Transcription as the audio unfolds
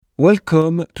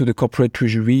Welcome to the Corporate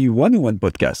Treasury 101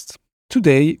 podcast.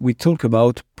 Today, we talk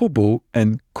about PoBo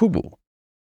and CoBo.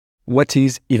 What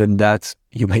is even that,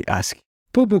 you may ask?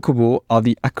 PoBo, CoBo are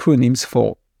the acronyms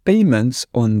for payments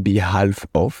on behalf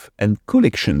of and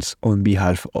collections on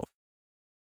behalf of.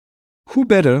 Who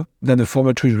better than a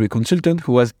former treasury consultant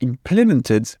who has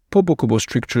implemented PoBo, CoBo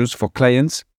structures for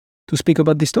clients to speak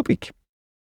about this topic?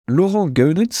 Laurent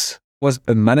Geunens was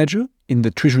a manager in the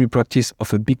treasury practice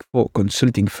of a Big Four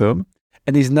consulting firm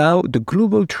and is now the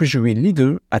global treasury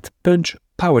leader at Punch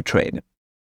Powertrain.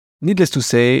 Needless to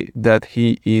say that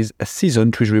he is a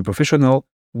seasoned treasury professional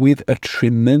with a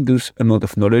tremendous amount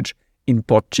of knowledge, in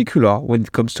particular when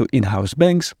it comes to in-house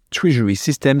banks, treasury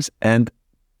systems, and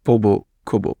PoBo,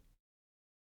 CoBo.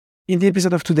 In the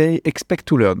episode of today, expect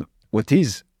to learn what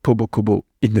is PoBo, CoBo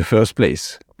in the first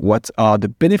place, what are the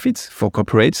benefits for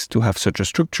corporates to have such a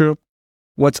structure,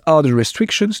 what are the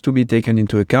restrictions to be taken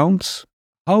into account,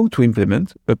 how to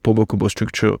implement a PoBo, CoBo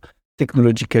structure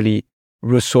technologically,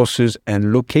 resources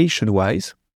and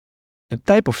location-wise, the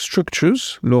type of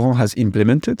structures Laurent has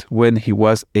implemented when he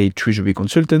was a treasury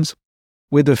consultant,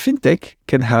 whether fintech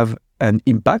can have an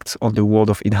impact on the world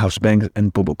of in-house banks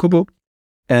and PoBo, CoBo,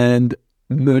 and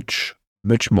much,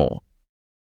 much more.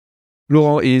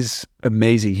 Laurent is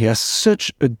amazing. He has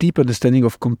such a deep understanding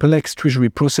of complex treasury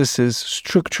processes,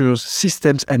 structures,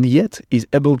 systems, and yet is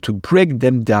able to break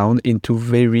them down into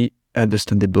very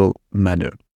understandable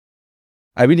manner.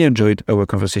 I really enjoyed our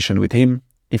conversation with him.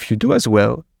 If you do as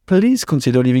well, please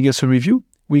consider leaving us a review.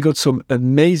 We got some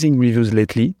amazing reviews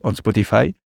lately on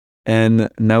Spotify, and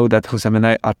now that Hosam and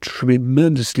I are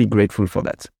tremendously grateful for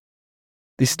that.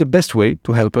 This is the best way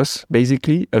to help us,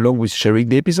 basically, along with sharing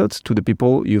the episodes to the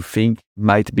people you think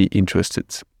might be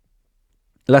interested.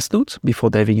 Last note,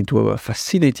 before diving into our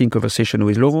fascinating conversation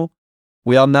with Laurent,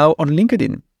 we are now on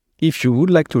LinkedIn. If you would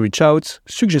like to reach out,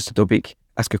 suggest a topic,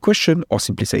 ask a question, or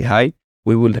simply say hi,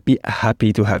 we will be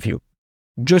happy to have you.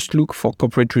 Just look for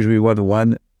Corporate Treasury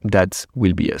 101, that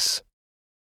will be us.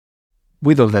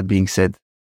 With all that being said,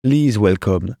 please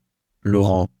welcome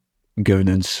Laurent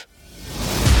Geunens.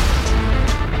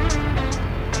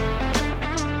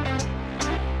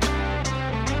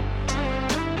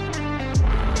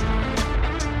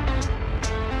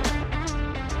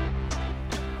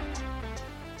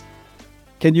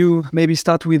 Can you maybe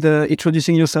start with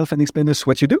introducing yourself and explain us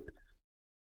what you do?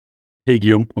 Hey,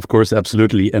 Guillaume. Of course,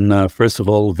 absolutely. And first of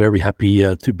all, very happy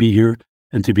to be here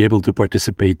and to be able to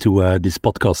participate to this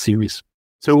podcast series.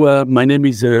 So my name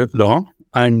is Laurent.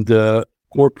 I'm the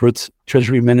corporate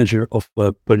treasury manager of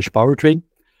Punch Powertrain.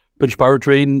 Punch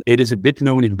Powertrain, it is a bit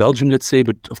known in Belgium, let's say,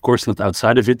 but of course not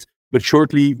outside of it. But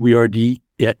shortly, we are the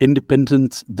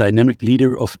independent dynamic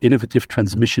leader of innovative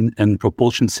transmission and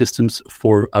propulsion systems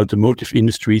for automotive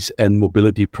industries and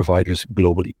mobility providers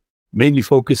globally. Mainly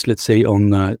focused, let's say,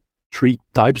 on three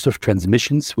types of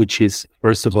transmissions, which is,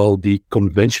 first of all, the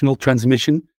conventional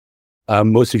transmission.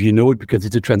 Most of you know it because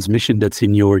it's a transmission that's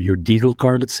in your diesel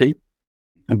car, let's say.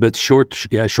 But short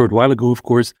while ago, of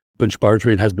course, Punch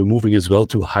Powertrain has been moving as well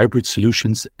to hybrid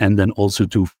solutions and then also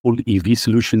to full EV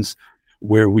solutions,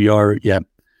 where we are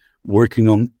working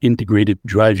on integrated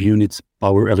drive units,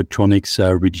 power electronics,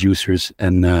 reducers,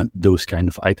 and those kind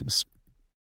of items.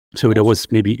 So that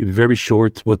was maybe very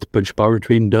short what Punch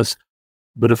Powertrain does.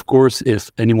 But of course,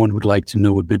 if anyone would like to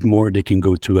know a bit more, they can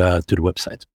go to the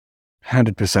website.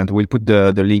 100%. We'll put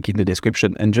the link in the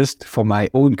description. And just for my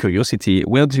own curiosity,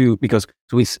 because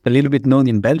it's a little bit known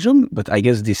in Belgium, but I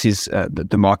guess this is,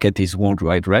 the market is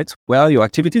worldwide, right? Where are your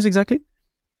activities exactly?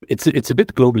 It's a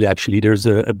bit globally, actually. There's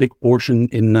a big portion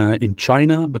in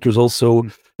China, but there's also,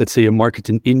 let's say, a market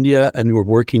in India, and we're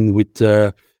working with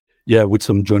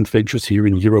some joint ventures here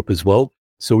in Europe as well.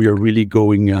 So we are really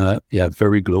going,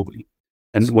 very globally.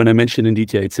 And when I mentioned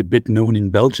indeed, it's a bit known in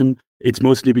Belgium. It's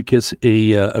mostly because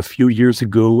a few years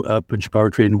ago, Punch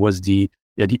Powertrain was the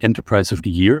enterprise of the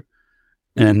year,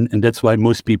 and that's why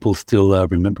most people still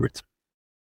remember it.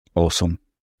 Awesome.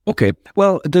 Okay,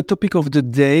 well, the topic of the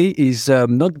day is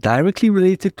not directly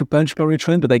related to Punch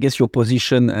Powertrain, but I guess your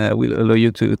position will allow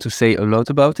you to say a lot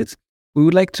about it. We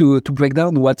would like to break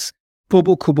down what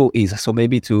PoBo, CoBo is. So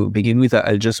maybe to begin with,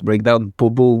 I'll just break down.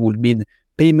 PoBo would mean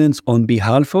payments on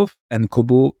behalf of, and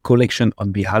CoBo, collection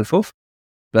on behalf of.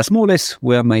 That's more or less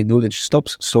where my knowledge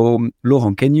stops. So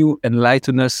Laurent, can you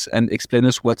enlighten us and explain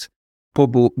us what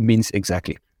PoBo means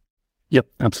exactly? Yep,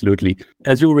 absolutely.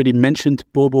 As you already mentioned,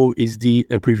 PoBo is the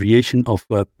abbreviation of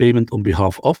payment on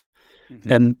behalf of.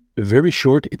 Mm-hmm. And very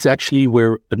short, it's actually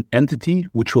where an entity,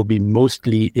 which will be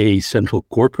mostly a central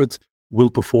corporate, will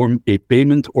perform a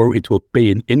payment or it will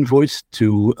pay an invoice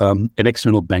to an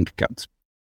external bank account.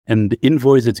 And the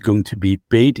invoice that's going to be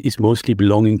paid is mostly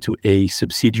belonging to a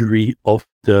subsidiary of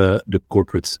the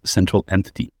corporate's central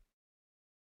entity.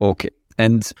 Okay.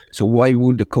 And so why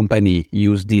would the company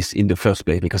use this in the first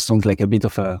place? Because it sounds like a bit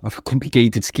of a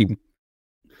complicated scheme.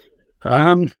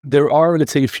 There are,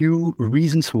 let's say, a few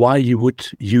reasons why you would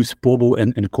use PoBo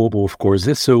and CoBo, of course.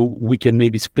 So we can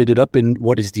maybe split it up in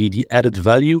what is the added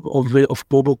value of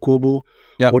PoBo, CoBo,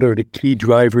 what are the key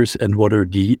drivers, and what are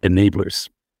the enablers.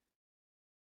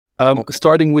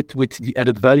 Starting with the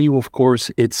added value, of course,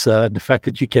 it's the fact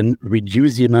that you can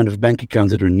reduce the amount of bank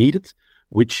accounts that are needed,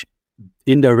 which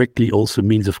indirectly also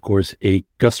means, of course, a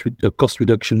cost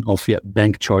reduction of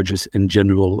bank charges and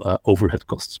general overhead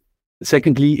costs.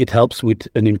 Secondly, it helps with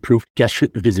an improved cash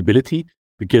visibility,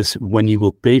 because when you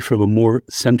will pay from a more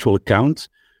central account,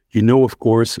 you know, of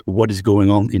course, what is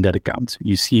going on in that account.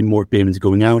 You see more payments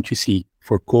going out, you see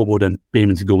for CoBo than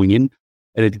payments going in,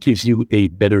 and it gives you a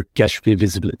better cash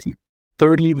visibility.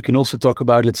 Thirdly, we can also talk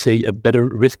about, let's say, a better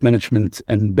risk management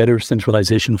and better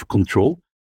centralization of control.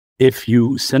 If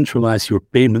you centralize your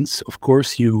payments, of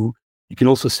course, you can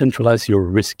also centralize your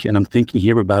risk. And I'm thinking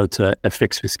here about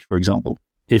FX risk, for example.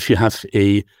 If you have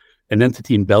an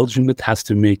entity in Belgium that has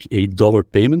to make a dollar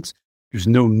payment, there's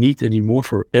no need anymore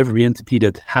for every entity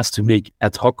that has to make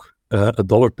ad hoc a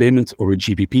dollar payment or a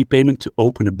GBP payment to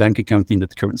open a bank account in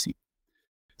that currency.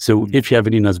 So if you have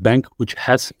an in-house bank which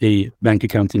has a bank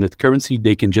account in that currency,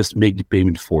 they can just make the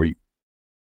payment for you,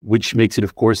 which makes it,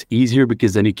 of course, easier,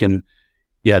 because then you can,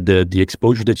 the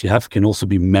exposure that you have can also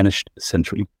be managed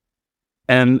centrally.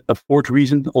 And a fourth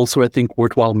reason, also I think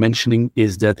worthwhile mentioning,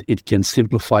 is that it can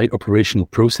simplify operational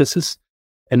processes.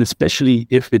 And especially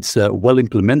if it's well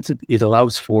implemented, it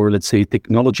allows for, let's say,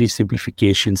 technology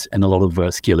simplifications and a lot of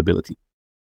scalability.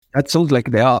 That sounds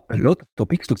like there are a lot of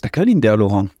topics to tackle in there,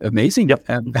 Laurent. Amazing. Yep,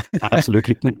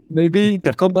 absolutely. Maybe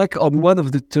to come back on one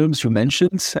of the terms you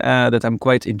mentioned that I'm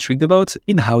quite intrigued about,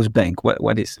 in-house bank.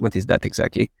 What is that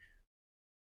exactly?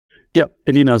 Yeah,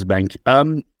 an in-house bank.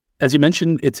 As you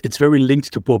mentioned, it's very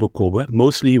linked to PoBo CoBo.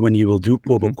 Mostly when you will do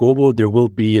PoBo CoBo, there will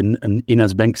be an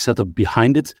in-house bank setup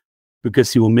behind it,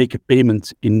 because you will make a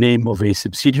payment in name of a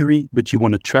subsidiary, but you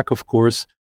want to track, of course,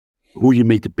 who you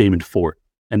made the payment for.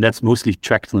 And that's mostly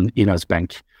tracked on an in-house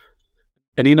bank.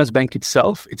 An in-house bank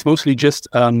itself, it's mostly just,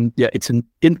 it's an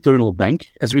internal bank,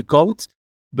 as we call it,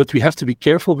 but we have to be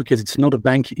careful because it's not a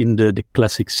bank in the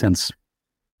classic sense.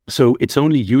 So it's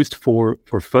only used for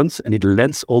funds, and it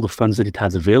lends all the funds that it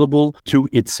has available to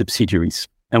its subsidiaries.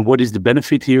 And what is the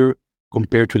benefit here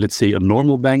compared to, let's say, a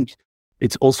normal bank?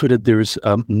 It's also that there's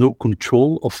no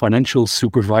control of financial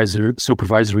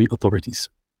supervisory authorities.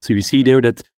 So you see there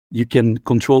that you can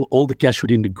control all the cash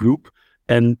within the group,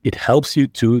 and it helps you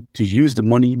to use the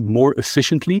money more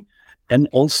efficiently and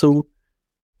also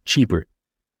cheaper,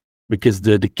 because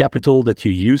the capital that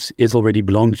you use is already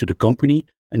belonging to the company,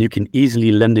 and you can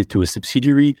easily lend it to a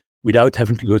subsidiary without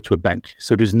having to go to a bank.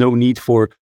 So there's no need for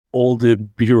all the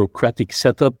bureaucratic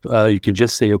setup. You can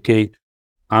just say, okay,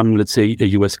 I'm, let's say, a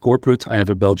US corporate. I have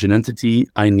a Belgian entity.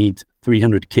 I need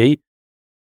 300K.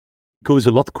 Goes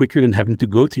a lot quicker than having to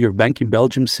go to your bank in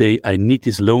Belgium, say, I need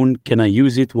this loan. Can I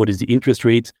use it? What is the interest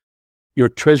rate? Your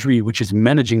treasury, which is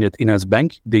managing that in-house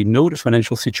bank, they know the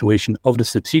financial situation of the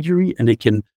subsidiary, and they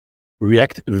can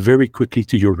react very quickly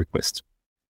to your request.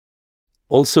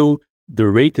 Also, the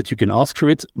rate that you can ask for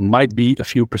it might be a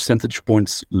few percentage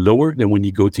points lower than when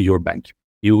you go to your bank.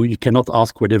 You cannot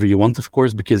ask whatever you want, of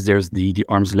course, because there's the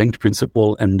arm's length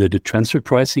principle and the transfer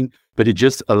pricing, but it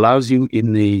just allows you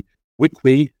in a quick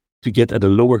way to get at a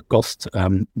lower cost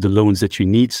the loans that you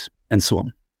need, and so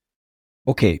on.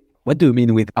 Okay, what do you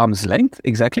mean with arm's length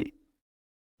exactly?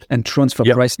 And transfer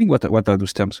pricing, what are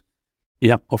those terms?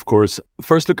 Yeah, of course.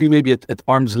 First, looking maybe at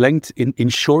arm's length. In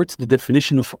short, the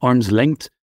definition of arm's length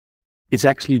is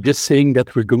actually just saying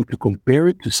that we're going to compare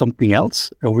it to something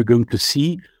else, and we're going to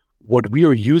see what we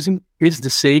are using is the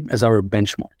same as our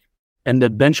benchmark. And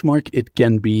that benchmark, it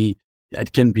can be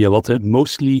a lot.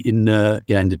 Mostly in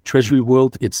the treasury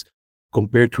world, it's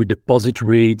compared to deposit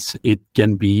rates. It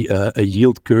can be a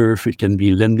yield curve. It can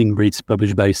be lending rates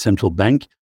published by a central bank.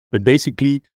 But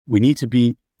basically, we need to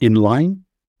be in line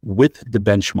with the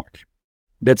benchmark.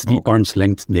 That's the arm's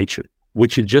length nature,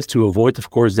 which is just to avoid,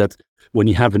 of course, that when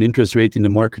you have an interest rate in the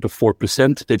market of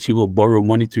 4%, that you will borrow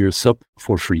money to your sub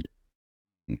for free.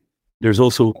 There's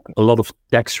also a lot of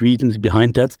tax reasons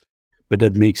behind that, but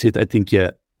that makes it, I think,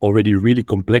 already really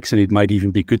complex, and it might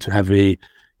even be good to have a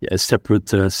separate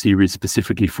series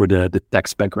specifically for the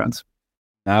tax backgrounds.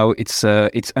 Now it's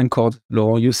anchored.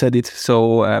 Laurent, you said it.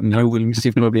 So you will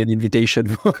receive probably an invitation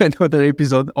for another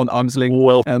episode on arm's length.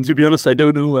 Well, to be honest, I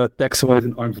don't know tax-wise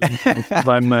and arm's length if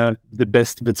I'm the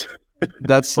best, but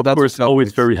that's of course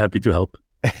always very happy to help.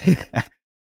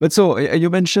 But so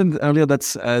you mentioned earlier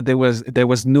that there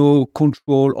was no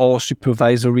control or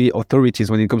supervisory authorities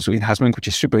when it comes to enhancement, which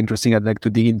is super interesting. I'd like to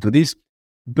dig into this.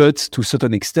 But to a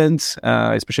certain extent,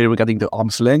 especially regarding the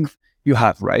arm's length, you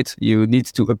have, right? You need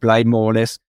to apply more or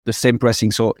less the same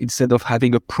pricing. So instead of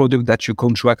having a product that you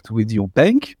contract with your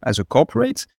bank as a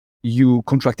corporate, you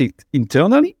contract it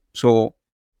internally. So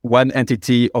one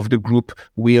entity of the group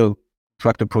will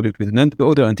contract a product with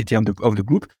another entity of the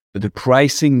group, but the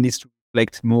pricing needs to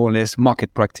reflect more or less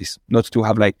market practice, not to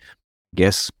have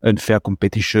unfair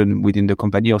competition within the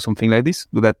company or something like this.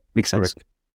 Does that make sense? Correct.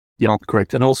 Yeah,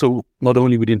 correct. And also not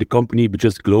only within the company, but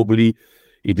just globally,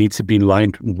 it needs to be in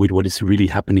line with what is really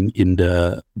happening in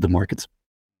the markets.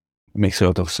 Makes a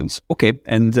lot of sense. Okay.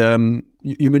 And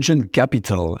you mentioned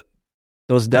capital.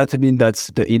 Does that mean that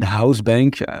the in-house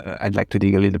bank, I'd like to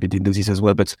dig a little bit into this as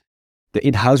well, but the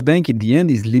in-house bank in the end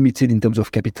is limited in terms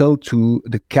of capital to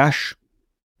the cash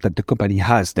that the company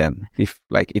has then, if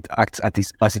it acts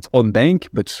as its own bank,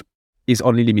 but is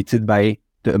only limited by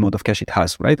the amount of cash it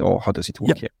has, right? Or how does it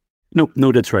work here?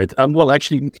 No, that's right. Well,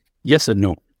 actually, yes and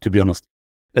no, to be honest.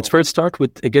 Let's first start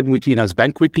with the in-house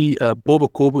bank quickly.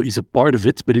 CoBo is a part of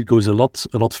it, but it goes a lot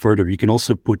further. You can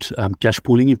also put cash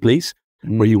pooling in place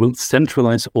where you will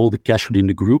centralize all the cash within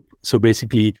the group. So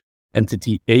basically,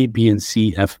 entity A, B, and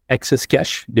C have excess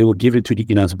cash. They will give it to the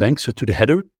in-house bank, so to the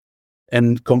header.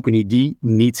 And company D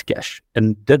needs cash.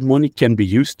 And that money can be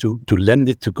used to lend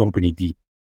it to company D.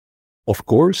 Of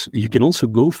course, you can also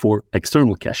go for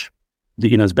external cash.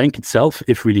 The in-house bank itself,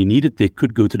 if really needed, they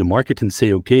could go to the market and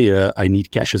say, okay, I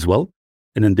need cash as well.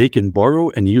 And then they can borrow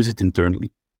and use it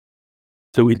internally.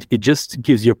 So it just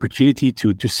gives the opportunity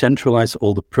to centralize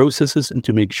all the processes and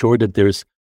to make sure that there's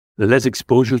less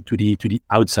exposure to the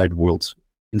outside world.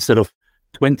 Instead of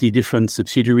 20 different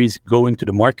subsidiaries going to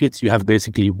the market, you have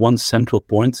basically one central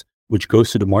point which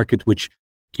goes to the market, which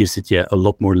gives it a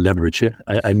lot more leverage.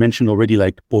 I mentioned already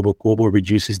CoBo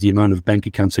reduces the amount of bank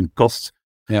accounts and costs.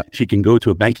 Yeah. If you can go to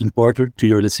a banking partner, to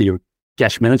your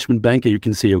cash management bank, and you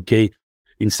can say, okay,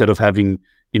 instead of having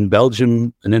in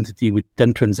Belgium an entity with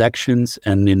 10 transactions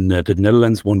and in the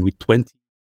Netherlands one with 20,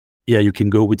 you can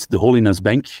go with the whole in-house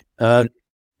bank to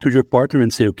your partner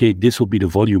and say, okay, this will be the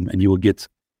volume, and you will get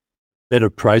better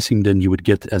pricing than you would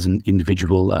get as an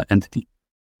individual entity.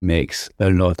 Makes a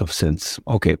lot of sense.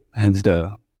 Okay, hence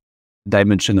the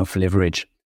dimension of leverage.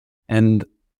 And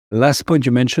last point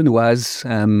you mentioned was,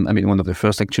 one of the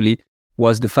first actually,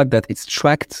 was the fact that it's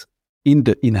tracked in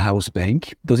the in-house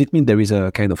bank. Does it mean there is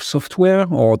a kind of software,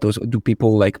 or do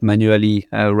people manually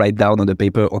write down on the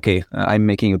paper, okay, I'm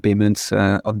making a payment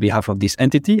on behalf of this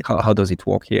entity? How does it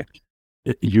work here?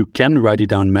 You can write it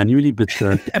down manually, but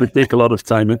it would take a lot of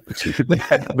time. But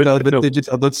the digits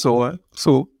are not so.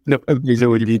 No,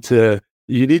 so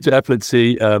you need to have, let's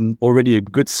say, already a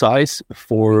good size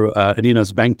for an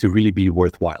in-house bank to really be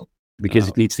worthwhile, because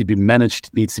it needs to be managed,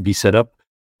 it needs to be set up.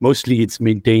 Mostly it's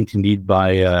maintained indeed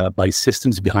by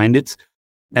systems behind it.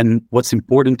 And what's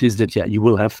important is that, you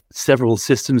will have several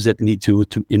systems that need to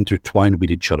intertwine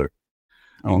with each other.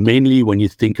 Mainly when you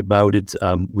think about it,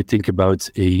 we think about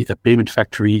a payment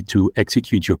factory to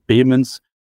execute your payments.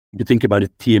 You think about a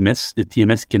TMS. The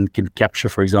TMS can capture,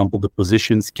 for example, the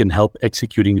positions, can help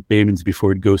executing the payments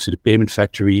before it goes to the payment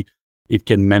factory. It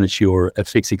can manage your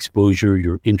FX exposure,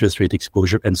 your interest rate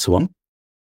exposure, and so on.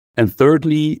 And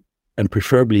thirdly, and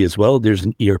preferably as well, there's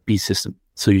an ERP system.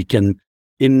 So you can,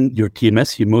 in your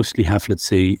TMS, you mostly have, let's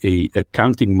say, a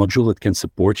accounting module that can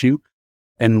support you.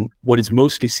 And what is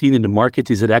mostly seen in the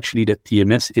market is that actually that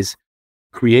TMS is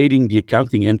creating the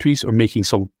accounting entries or making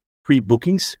some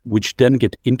pre-bookings, which then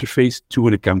get interfaced to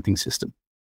an accounting system.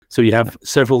 So you have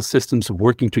several systems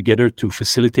working together to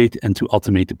facilitate and to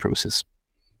automate the process.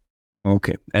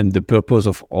 Okay. And the purpose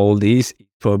of all this is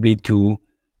probably to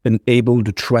enable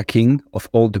the tracking of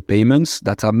all the payments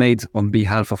that are made on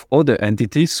behalf of other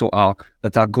entities,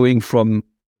 that are going from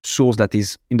source that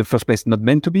is in the first place not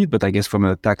meant to be, but I guess from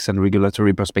a tax and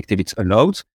regulatory perspective, it's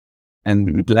allowed.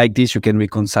 And like this, you can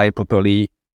reconcile properly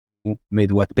who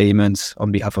made what payments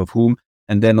on behalf of whom.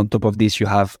 And then on top of this, you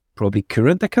have probably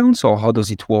current accounts, or how does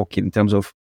it work in terms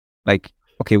of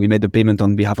okay, we made the payment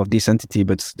on behalf of this entity,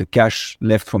 but the cash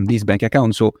left from this bank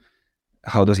account. So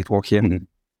how does it work here? Mm-hmm.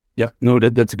 Yeah, no,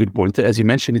 that's a good point. As you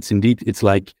mentioned, it's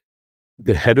like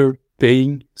the header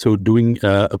paying, so doing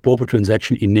a PoBo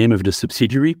transaction in name of the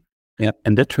subsidiary. Yeah.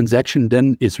 And that transaction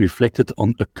then is reflected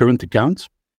on a current account.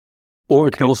 Or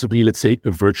it can also be, let's say,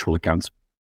 a virtual account.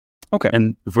 Okay.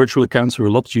 And virtual accounts are a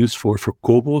lot used for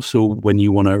CoBo. So when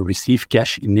you want to receive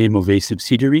cash in name of a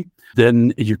subsidiary,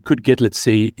 then you could get, let's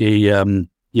say,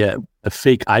 a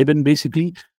fake IBAN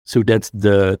basically, so that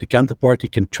the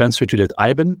counterparty can transfer to that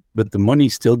IBAN, but the money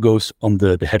still goes on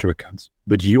the header account.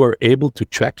 But you are able to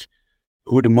track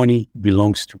who the money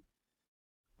belongs to.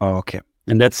 Oh, okay.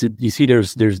 And that's it. You see,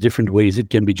 there's different ways. It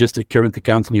can be just a current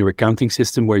account in your accounting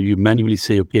system where you manually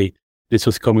say, okay, this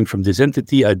was coming from this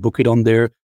entity, I book it on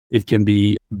there. It can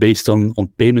be based on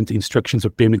payment instructions or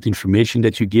payment information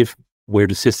that you give, where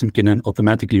the system can then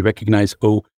automatically recognize,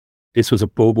 oh, this was a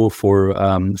PoBo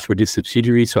for this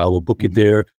subsidiary, so I will book it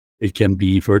there. It can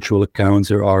be virtual accounts.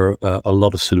 There are a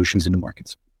lot of solutions in the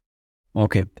market.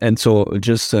 Okay. And so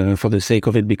just for the sake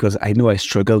of it, because I know I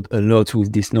struggled a lot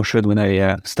with this notion when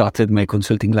I started my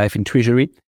consulting life in treasury,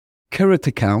 current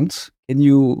accounts, can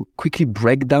you quickly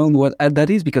break down what that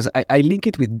is? Because I link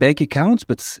it with bank accounts,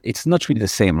 but it's not really the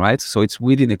same, right? So it's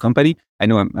within a company. I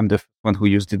know I'm the one who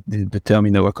used the term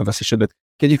in our conversation, but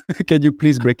can you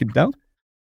please break it down?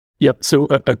 Yeah. So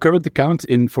a current account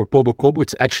for PoBo CoBo,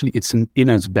 it's an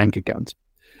in-house bank account.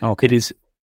 Okay. It is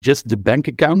just the bank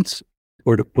account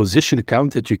or the position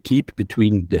account that you keep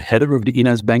between the header of the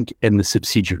in-house bank and the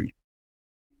subsidiary.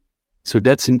 So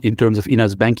that's in terms of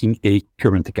in-house banking, a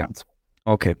current account.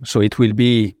 Okay, so it will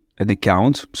be an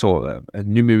account, so a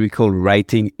numerical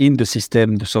writing in the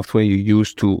system, the software you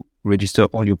use to register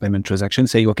all your payment transactions,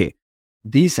 saying, okay,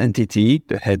 this entity,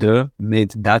 the header,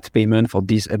 made that payment for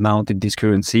this amount in this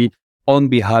currency on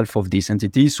behalf of this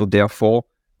entity. So therefore,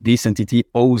 this entity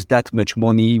owes that much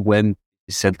money when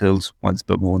it settles once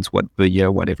per month, once per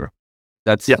year, whatever.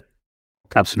 That's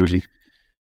absolutely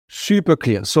super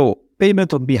clear. So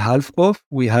payment on behalf of,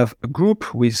 we have a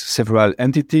group with several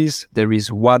entities. There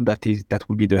is one that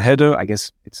will be the header. I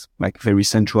guess it's like very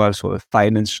central, so a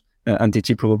finance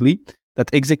entity probably,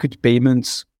 that execute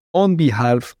payments on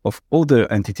behalf of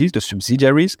other entities, the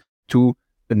subsidiaries, to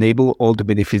enable all the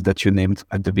benefits that you named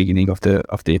at the beginning of the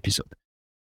episode.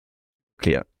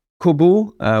 Clear.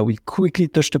 CoBo, we quickly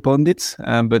touched upon it,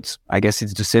 but I guess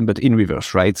it's the same, but in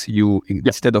reverse, right?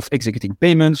 Instead of executing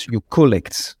payments, you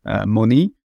collect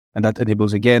money, and that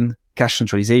enables, again, cash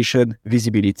centralization,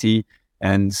 visibility,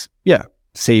 and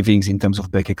savings in terms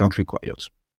of bank account required.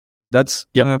 That's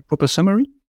a proper summary?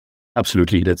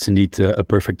 Absolutely. That's indeed a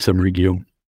perfect summary, Guillaume.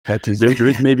 That is there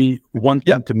is maybe one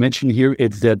thing to mention here.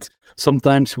 It's that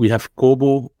sometimes we have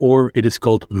CoBo, or it is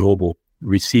called ROBO,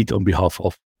 receipt on behalf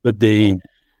of, but they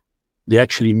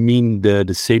actually mean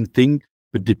the same thing,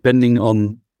 but depending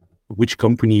on which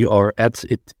company you are at,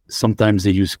 sometimes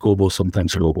they use CoBo,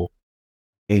 sometimes ROBO.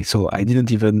 Okay, so I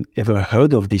didn't even ever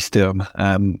heard of this term.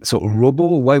 So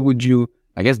ROBO, why would you?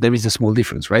 I guess there is a small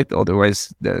difference, right?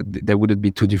 Otherwise, there wouldn't be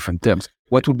two different terms.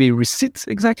 What would be receipt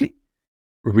exactly?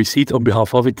 Receipt on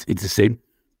behalf of it's the same.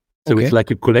 So it's like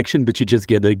a collection, but you just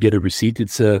get a receipt.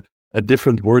 It's a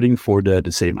different wording for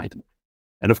the same item.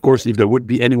 And of course, if there would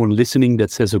be anyone listening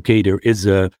that says, okay, there is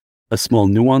a small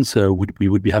nuance, we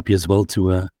would be happy as well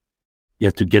to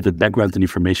get the background and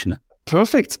information.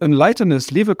 Perfect. Enlighten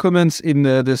us. Leave a comment in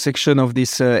the section of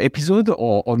this episode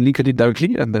or on LinkedIn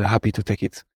directly, and I'm happy to take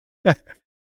it.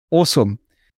 Awesome.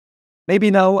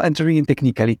 Maybe now entering in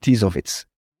technicalities of it.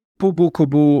 PoBo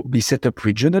CoBo be set up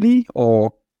regionally,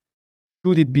 or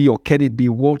should it be, or can it be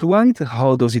worldwide?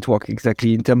 How does it work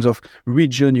exactly in terms of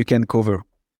region you can cover?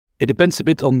 It depends a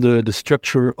bit on the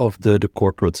structure of the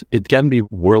corporate. It can be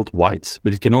worldwide,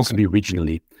 but it can also be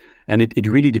regionally. And it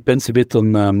really depends a bit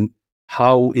on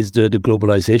how is the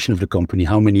globalization of the company?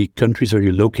 How many countries are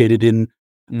you located in?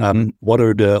 What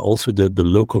are also the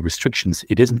local restrictions?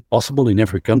 It isn't possible in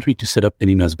every country to set up an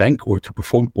in-house bank or to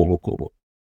perform PoBo CoBo.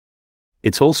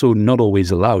 It's also not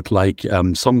always allowed. Like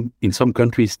in some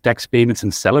countries, tax payments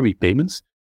and salary payments,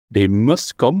 they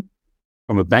must come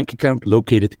from a bank account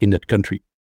located in that country.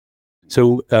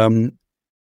 So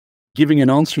giving an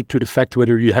answer to the fact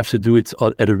whether you have to do it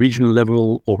at a regional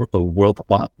level or a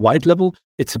worldwide level,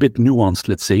 it's a bit nuanced,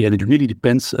 let's say, and it really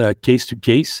depends case to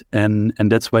case. And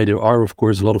that's why there are, of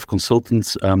course, a lot of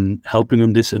consultants helping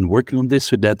on this and working on this,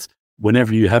 so that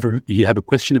whenever you have a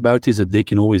question about this, that they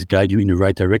can always guide you in the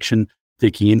right direction,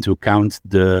 taking into account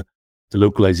the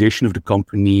localization of the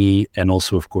company and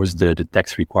also, of course, the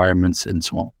tax requirements and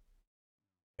so on.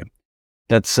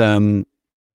 That's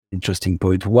interesting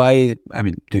point. Why? I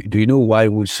mean, do you know why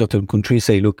would certain countries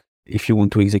say, look, if you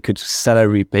want to execute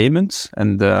salary payments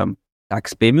and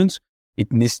tax payments,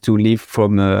 it needs to leave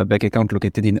from a bank account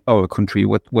located in our country?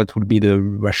 What would be the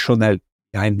rationale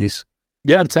behind this?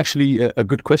 Yeah, it's actually a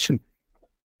good question.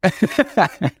 I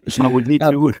would need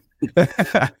to.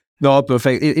 No,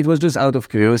 perfect. It was just out of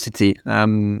curiosity,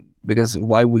 because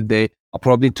why would they?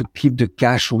 Probably to keep the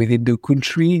cash within the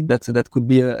country. That could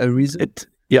be a reason.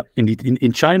 Yeah, indeed.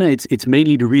 In China, it's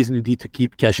mainly the reason indeed to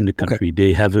keep cash in the country. Okay.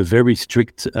 They have a very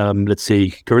strict, let's say,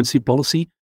 currency policy,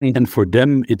 and for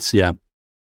them, it's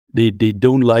they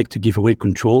don't like to give away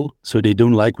control, so they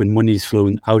don't like when money is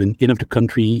flowing out and in of the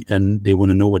country, and they want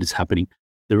to know what is happening.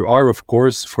 There are, of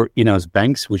course, for in-house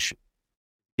banks, which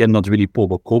again not really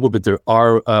PoBo CoBo, but there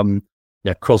are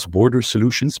cross-border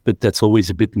solutions, but that's always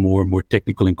a bit more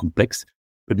technical and complex.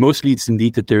 But mostly it's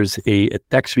indeed that there's a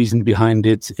tax reason behind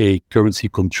it, a currency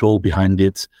control behind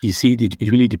it. You see, it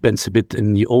really depends a bit,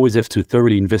 and you always have to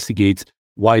thoroughly investigate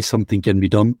why something can be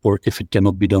done or if it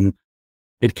cannot be done.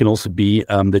 It can also be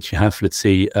that you have, let's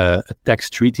say, a tax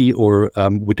treaty or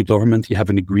with the government, you have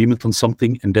an agreement on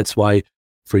something. And that's why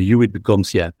for you, it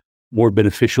becomes, more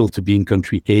beneficial to be in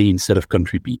country A instead of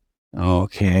country B.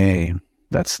 Okay.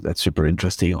 That's super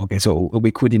interesting. Okay. So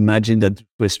we could imagine that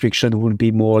restriction will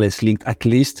be more or less linked at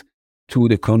least to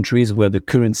the countries where the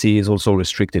currency is also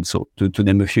restricted. So to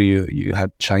name a few, you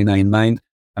had China in mind.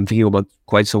 I'm thinking about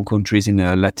quite some countries in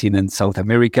Latin and South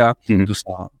America. Mm-hmm. Those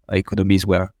are economies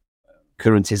where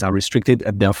currencies are restricted,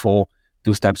 and therefore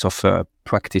those types of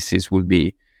practices will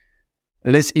be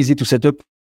less easy to set up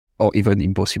or even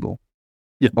impossible.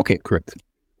 Yeah, okay, correct.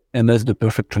 And that's the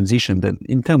perfect transition then.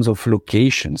 In terms of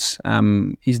locations,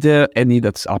 is there any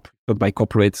that's up by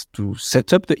corporates to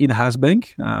set up the in-house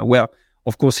bank? Where,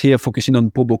 of course, here focusing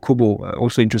on PoBo CoBo,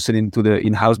 also interested into the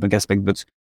in-house bank aspect. But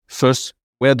first,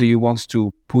 where do you want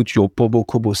to put your PoBo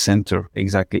CoBo center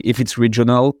exactly, if it's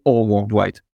regional or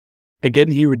worldwide?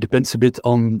 Again, here it depends a bit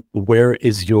on where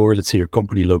is your, let's say, your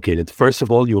company located. First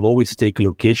of all, you'll always take a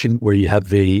location where you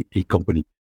have a company.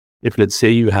 If, let's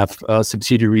say, you have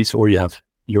subsidiaries or you have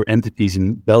your entities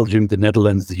in Belgium, the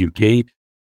Netherlands, the UK,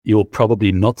 you will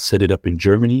probably not set it up in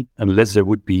Germany unless there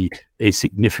would be a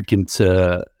significant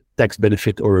tax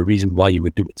benefit or a reason why you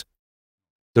would do it.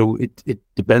 So it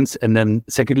depends. And then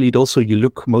secondly, you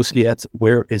look mostly at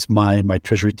where is my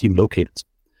treasury team located.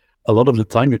 A lot of the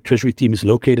time, your treasury team is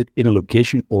located in a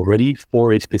location already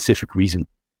for a specific reason.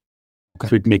 Okay.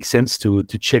 So it makes sense to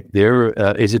check there.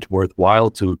 Is it worthwhile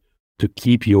to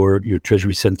keep your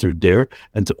treasury center there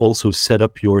and to also set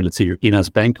up your, let's say, your in-house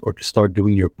bank or to start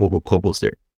doing your PoBo CoBos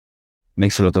there?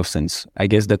 Makes a lot of sense. I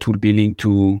guess that would be linked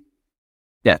to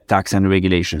tax and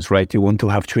regulations, right? You want to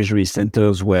have treasury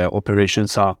centers where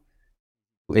operations are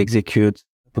execute,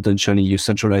 potentially you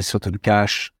centralize certain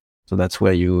cash. So that's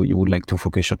where you would like to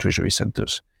focus your treasury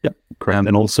centers. Yeah, correct.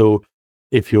 And also,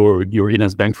 if your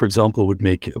in-house bank, for example, would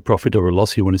make a profit or a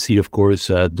loss, you want to see, of course,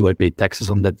 do I pay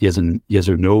taxes on that? Yes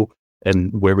or no?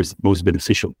 And where is it most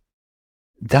beneficial?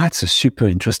 That's a super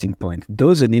interesting point.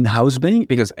 Does an in-house bank,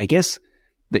 because I guess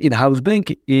the in-house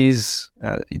bank is,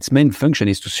 its main function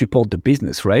is to support the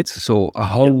business, right? So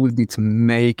how would it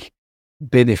make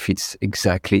benefits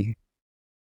exactly?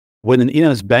 When an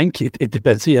in-house bank, it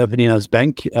depends. You have an in-house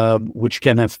bank, which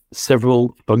can have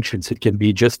several functions. It can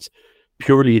be just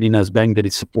purely an in-house bank that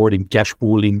is supporting cash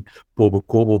pooling, PoBo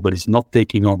CoBo, but it's not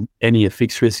taking on any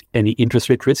FX risk, any interest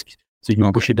rate risk. So you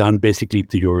can push it down basically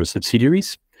to your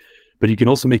subsidiaries, but you can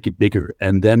also make it bigger.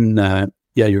 And then,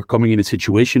 you're coming in a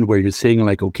situation where you're saying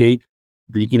like, okay,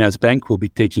 the in-house bank will be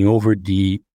taking over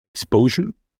the exposure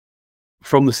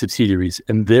from the subsidiaries.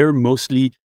 And they're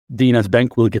mostly, the in-house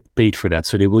bank will get paid for that.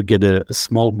 So they will get a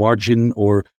small margin,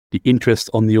 or the interest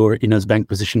on your in-house bank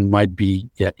position might be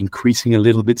increasing a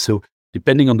little bit. So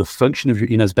depending on the function of your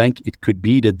in-house bank, it could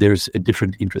be that there's a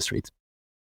different interest rate.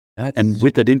 And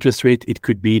with that interest rate, it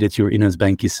could be that your in-house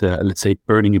bank is, let's say,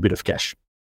 earning a bit of cash.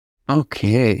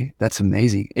 Okay, that's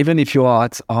amazing. Even if you are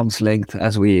at arm's length,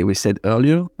 as we said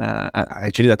earlier,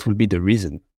 actually that will be the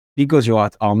reason. Because you're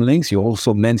at arm's length, you're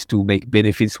also meant to make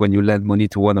benefits when you lend money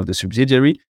to one of the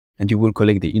subsidiary, and you will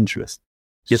collect the interest.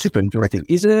 Yes, super interesting.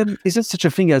 Is there such a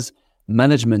thing as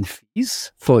management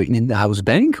fees for an in-house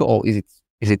bank, or is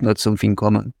it not something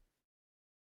common?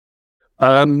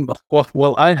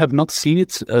 Well, I have not seen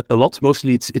it a lot.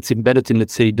 Mostly it's embedded in,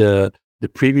 let's say, the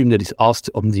premium that is asked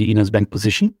on the in-house bank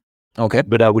position. Okay.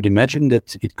 But I would imagine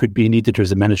that it could be indeed that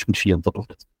there's a management fee on top of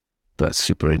it. That's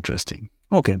super interesting.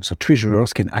 Okay, so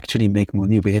treasurers can actually make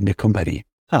money within the company.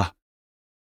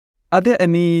 Are there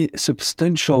any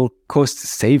substantial cost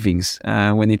savings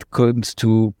when it comes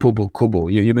to PoBo CoBo?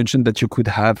 You mentioned that you could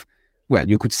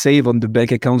save on the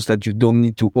bank accounts that you don't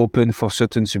need to open for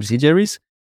certain subsidiaries.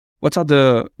 What are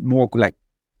the more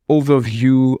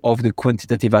overview of the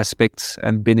quantitative aspects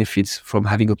and benefits from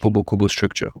having a PoBo CoBo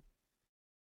structure?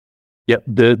 Yeah,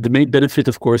 the main benefit,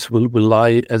 of course, will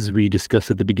lie, as we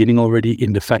discussed at the beginning already,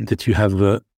 in the fact that you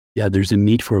have there's a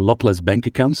need for a lot less bank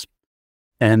accounts.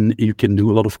 And you can do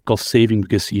a lot of cost saving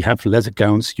because you have less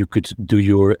accounts. You could do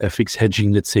your FX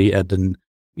hedging, let's say, at an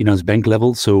in-house bank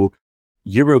level. So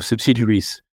Euro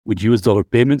subsidiaries with US dollar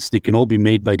payments, they can all be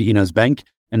made by the in-house bank.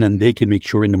 And then they can make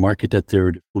sure in the market that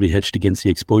they're fully hedged against the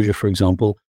exposure, for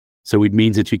example. So it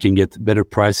means that you can get better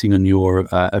pricing on your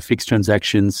FX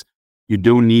transactions. You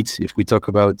don't need, if we talk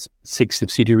about 6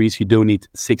 subsidiaries, you don't need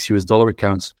 6 US dollar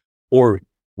accounts. Or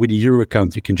with a Euro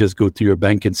account, you can just go to your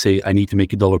bank and say, I need to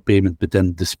make a dollar payment, but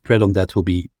then the spread on that will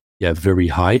be very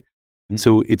high. Mm-hmm.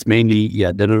 So it's mainly,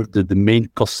 that are the main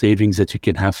cost savings that you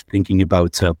can have thinking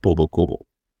about PoBo, CoBo.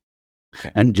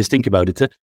 Okay. And just think about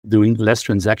it, doing less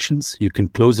transactions, you can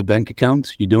close a bank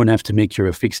account, you don't have to make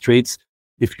your fixed trades.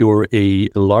 If you're a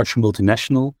large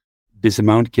multinational, this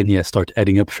amount can start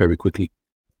adding up very quickly.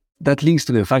 That links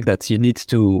to the fact that you need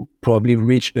to probably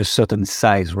reach a certain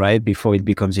size, right, before it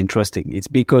becomes interesting. It's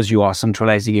because you are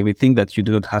centralizing everything that you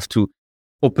do not have to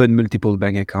open multiple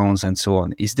bank accounts and so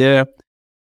on.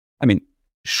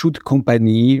 Should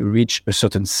company reach a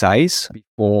certain size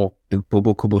before the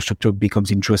PoBo CoBo structure becomes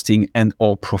interesting and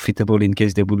or profitable in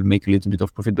case they will make a little bit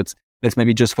of profit? But let's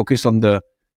maybe just focus on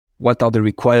what are the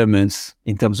requirements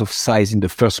in terms of size in the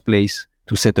first place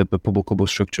to set up a PoBo CoBo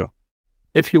structure?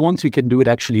 If you want, you can do it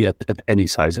actually at any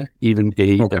size. Even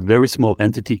a very small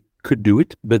entity could do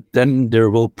it, but then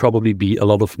there will probably be a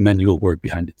lot of manual work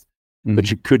behind it. Mm-hmm. But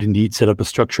you could indeed set up a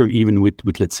structure even with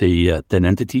let's say 10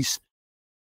 entities.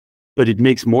 But it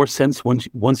makes more sense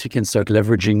once you can start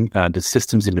leveraging the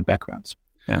systems in the background.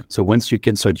 Yeah. So once you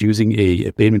can start using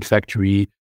a payment factory,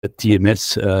 a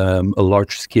TMS, a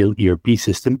large-scale ERP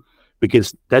system,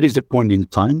 because that is the point in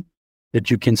time that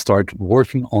you can start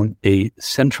working on a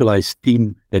centralized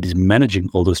team that is managing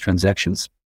all those transactions.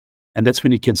 And that's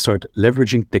when you can start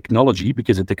leveraging technology,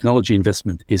 because the technology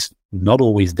investment is not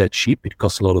always that cheap. It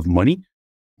costs a lot of money.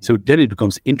 So then it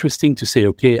becomes interesting to say,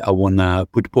 okay, I want to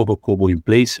put PoBo CoBo in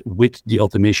place with the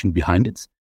automation behind it,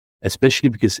 especially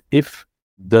because if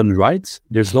done right,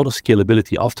 there's a lot of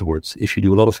scalability afterwards. If you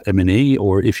do a lot of M&A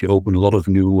or if you open a lot of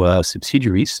new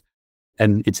subsidiaries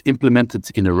and it's implemented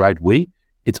in the right way,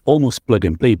 it's almost plug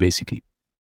and play basically,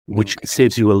 which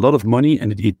saves you a lot of money.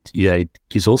 And it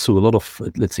gives also a lot of,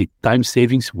 let's say, time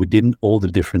savings within all the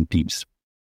different teams.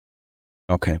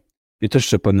 Okay. You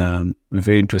touched upon a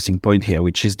very interesting point here,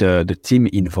 which is the team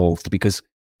involved, because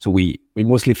so we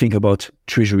mostly think about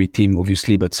treasury team,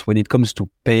 obviously, but when it comes to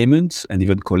payments and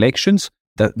even collections,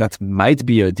 that might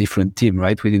be a different team,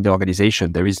 right? Within the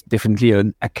organization, there is definitely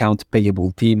an account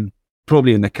payable team,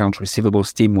 probably an account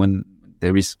receivables team when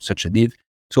there is such a need.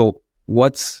 So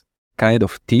what kind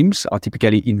of teams are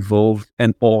typically involved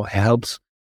and or helps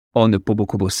on the PoBo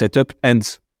CoBo setup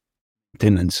and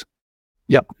tenants?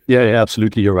 Yeah,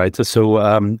 absolutely. You're right.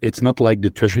 So it's not like the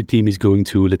treasury team is going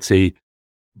to, let's say,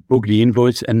 book the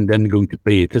invoice and then going to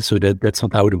pay it. So that's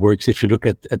not how it works. If you look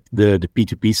at the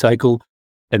P2P cycle,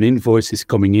 an invoice is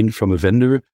coming in from a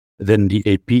vendor, then the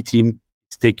AP team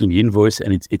is taking the invoice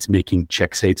and it's making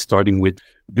checks. It's starting with,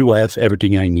 do I have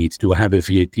everything I need? Do I have a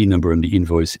VAT number on the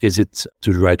invoice? Is it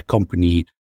to the right company?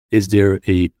 Is there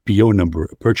a PO number,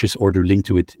 a purchase order linked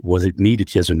to it? Was it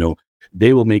needed? Yes or no?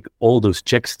 They will make all those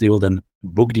checks. They will then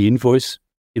book the invoice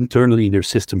internally in their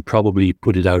system, probably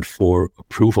put it out for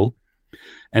approval.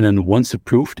 And then once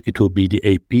approved, it will be the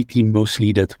AP team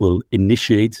mostly that will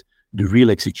initiate the real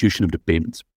execution of the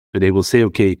payments. So they will say,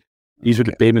 okay, these are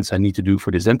the payments I need to do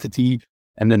for this entity.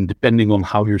 And then depending on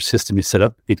how your system is set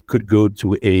up, it could go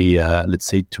to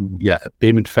a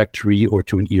payment factory or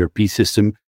to an ERP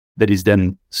system that is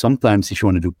then sometimes, if you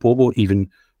want to do PoBo, even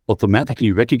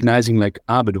automatically recognizing like,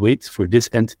 but wait, for this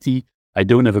entity, I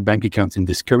don't have a bank account in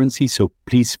this currency, so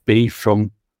please pay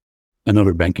from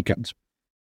another bank account.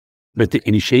 But the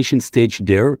initiation stage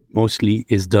there mostly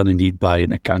is done indeed by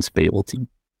an accounts payable team.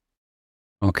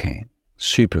 Okay,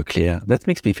 super clear. That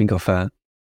makes me think of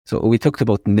so we talked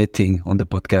about netting on the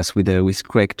podcast with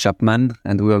Craig Chapman,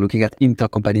 and we were looking at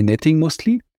intercompany netting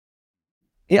mostly.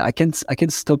 Yeah, I can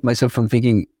stop myself from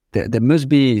thinking there must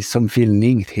be something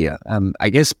linked here. I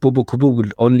guess PoBo CoBo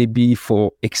will only be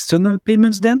for external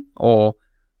payments then, or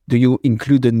do you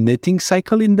include a netting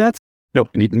cycle in that? No,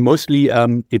 mostly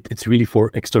it's really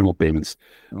for external payments.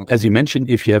 Okay. As you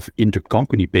mentioned, if you have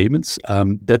intercompany payments,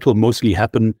 that will mostly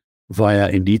happen via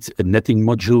indeed a netting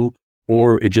module,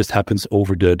 or it just happens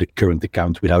over the current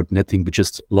account without netting, but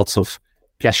just lots of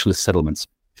cashless settlements.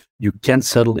 You can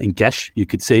settle in cash. You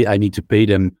could say, I need to pay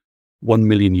them 1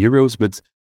 million euros, but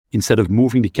instead of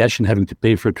moving the cash and having to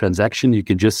pay for a transaction, you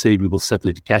can just say, we will settle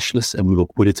it cashless and we will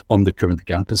put it on the current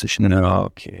account position.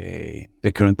 Okay.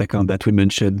 The current account that we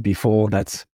mentioned before,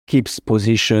 that's keeps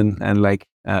position and like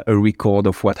a record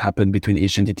of what happened between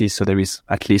each entity. So there is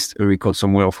at least a record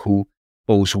somewhere of who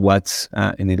owes what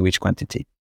and in which quantity.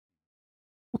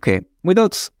 Okay,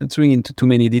 without entering into too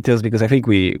many details, because I think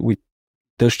we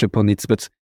touched upon it, but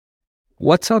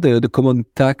what are the common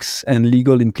tax and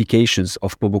legal implications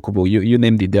of PoBo CoBo? You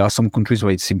named it. There are some countries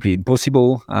where it's simply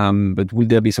impossible, but will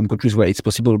there be some countries where it's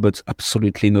possible but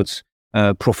absolutely not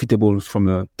profitable from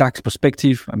a tax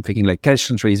perspective? I'm thinking like cash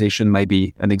centralization might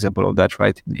be an example of that,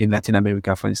 right? In Latin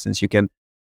America, for instance, you can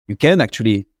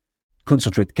actually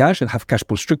concentrate cash and have cash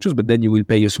pool structures, but then you will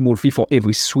pay a small fee for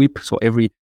every sweep, so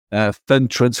every fund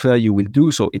transfer you will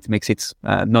do, so it makes it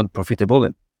non-profitable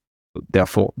and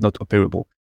therefore not operable.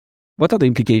 What are the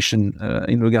implications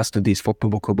in regards to this for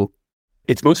PoBo CoBo?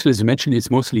 It's mostly, as you mentioned,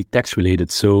 it's mostly tax related.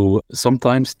 So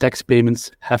sometimes tax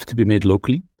payments have to be made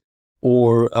locally.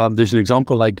 Or there's an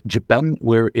example like Japan,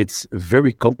 where it's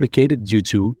very complicated due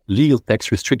to legal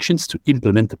tax restrictions to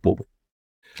implement the PoBo.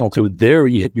 Okay. So there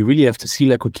you really have to see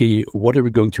like, okay, what are we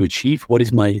going to achieve? What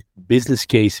is my business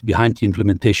case behind the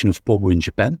implementation of PoBo in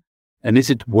Japan? And is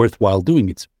it worthwhile doing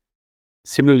it?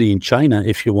 Similarly, in China,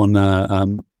 if you want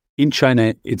to, in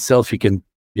China itself, you can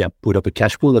put up a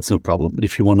cash pool, that's no problem. But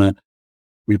if you want to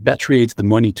repatriate the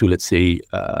money to, let's say,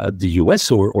 the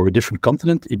US or a different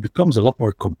continent, it becomes a lot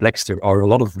more complex. There are a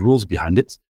lot of rules behind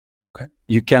it. Okay.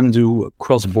 You can do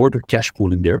cross-border cash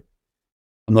pool in there.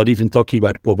 I'm not even talking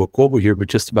about PoBo CoBo here, but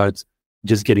just about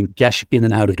just getting cash in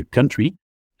and out of the country.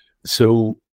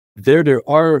 So there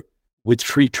are, with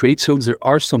free trade zones, there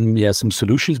are some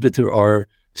solutions, but there are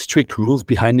strict rules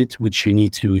behind it, which you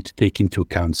need to take into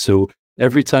account. So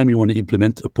every time you want to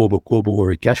implement a PoBo CoBo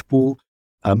or a cash pool,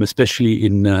 especially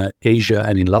in Asia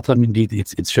and in Latam, indeed,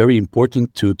 it's very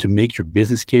important to make your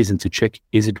business case and to check,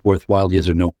 is it worthwhile, yes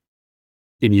or no?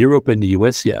 In Europe and the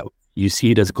US, you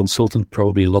see it as a consultant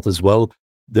probably a lot as well.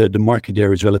 The market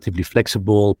there is relatively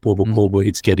flexible. PoBo CoBo,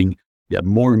 it's getting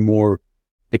more and more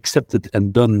accepted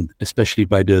and done, especially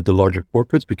by the larger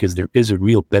corporates, because there is a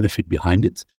real benefit behind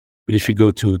it. But if you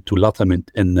go to Latam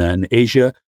and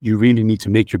Asia, you really need to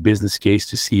make your business case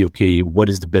to see, okay, what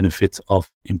is the benefit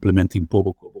of implementing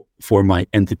PoBo CoBo for my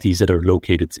entities that are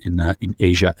located in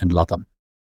Asia and Latam?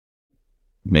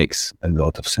 Makes a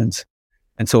lot of sense.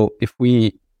 And so if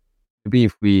we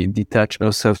detach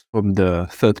ourselves from the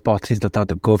third parties that are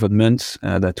the governments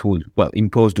that will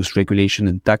impose those regulation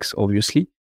and tax, obviously,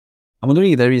 I'm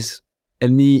wondering if there is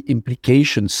any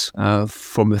implications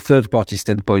from a third party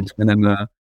standpoint when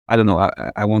I don't know,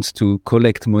 I want to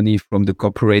collect money from the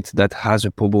corporate that has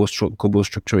a CoBo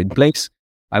structure in place.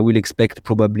 I will expect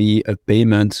probably a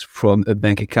payment from a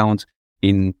bank account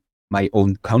in my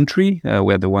own country,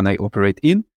 where the one I operate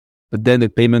in, but then a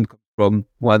payment from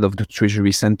one of the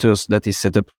treasury centers that is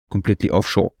set up completely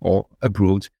offshore or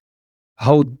abroad.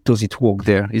 How does it work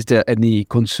there? Is there any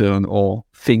concern or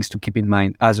things to keep in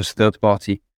mind as a third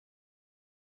party?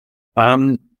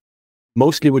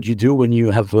 Mostly what you do when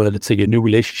you have, let's say, a new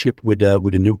relationship with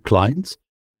a new client,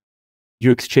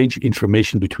 you exchange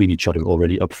information between each other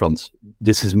already upfront.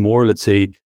 This is more, let's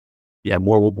say,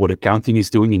 more what accounting is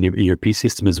doing in your ERP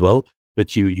system as well.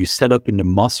 But you set up in the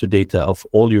master data of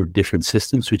all your different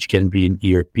systems, which can be in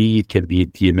ERP, it can be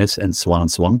in TMS, and so on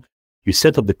and so on. You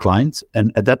set up the client,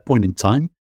 and at that point in time,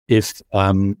 if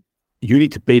you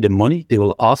need to pay them money, they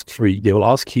will ask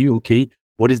you, okay,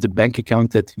 what is the bank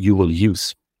account that you will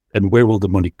use, and where will the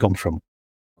money come from?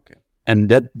 Okay. And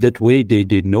that way,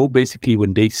 they know basically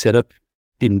when they set up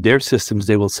in their systems,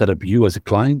 they will set up you as a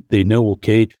client. They know,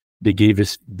 okay, they gave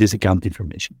us this account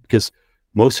information, because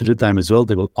most of the time as well,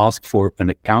 they will ask for an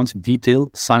account detail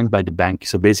signed by the bank.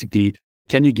 So basically,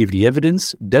 can you give the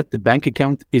evidence that the bank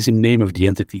account is in name of the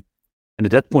entity? And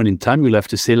at that point in time, you'll have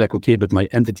to say like, okay, but my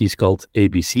entity is called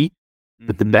ABC,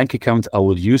 but the bank account I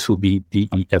will use will be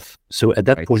DEF. So at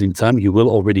that point in time, you will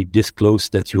already disclose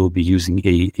that you will be using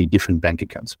a different bank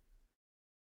account.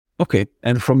 Okay.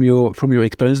 And from your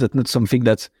experience, that's not something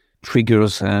that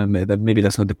triggers, that maybe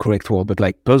that's not the correct word, but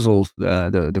like puzzles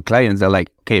the clients. They're like,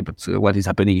 okay, but what is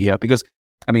happening here? Because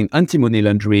I mean, anti-money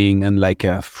laundering and like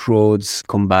frauds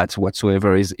combat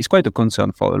whatsoever is quite a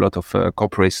concern for a lot of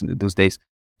corporates in those days.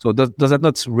 So does that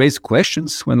not raise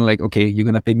questions when like, okay, you're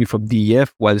going to pay me from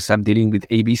DEF whilst I'm dealing with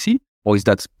ABC? Or is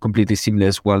that completely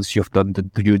seamless once you've done the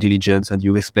due diligence and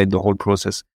you explained the whole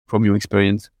process from your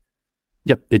experience?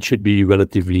 Yep, it should be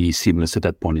relatively seamless at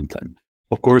that point in time.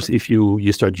 Of course, if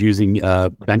you start using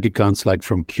bank accounts like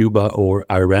from Cuba or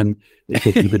Iran, it's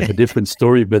a bit of a different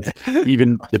story. But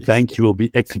even the bank you will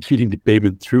be executing the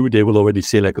payment through, they will already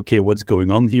say like, okay, what's going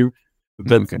on here?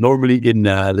 But normally in,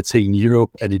 let's say in Europe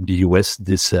and in the US,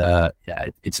 this,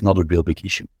 it's not a real big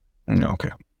issue. Okay.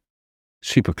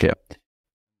 Super clear.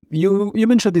 You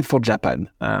mentioned it for Japan.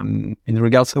 In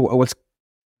regards to what's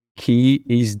key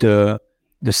is the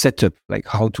setup, like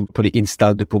how to probably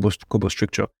install the CoBo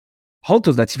structure. How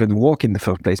does that even work in the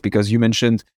first place? Because you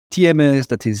mentioned TMS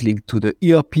that is linked to the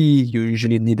ERP. You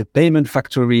usually need a payment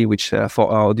factory, which for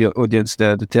our audience,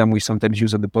 the term we sometimes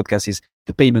use on the podcast is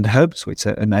the payment hub. So it's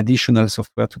an additional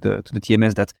software to the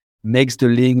TMS that makes the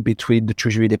link between the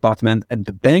treasury department and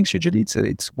the banks. Usually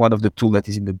it's one of the tools that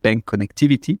is in the bank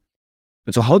connectivity.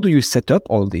 But so how do you set up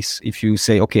all this? If you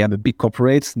say, okay, I'm a big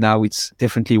corporate, now it's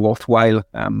definitely worthwhile.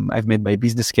 I've made my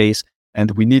business case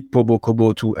and we need PoBo,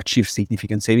 CoBo to achieve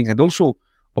significant savings and also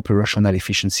operational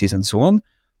efficiencies and so on.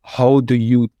 How do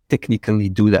you technically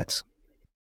do that?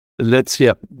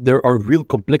 There are real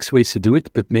complex ways to do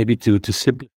it, but maybe to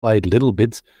simplify it a little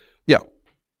bit. Yeah.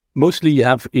 Mostly you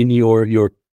have in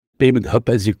your payment hub,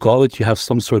 as you call it, you have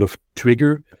some sort of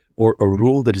trigger or a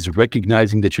rule that is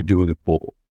recognizing that you're doing a PoBo.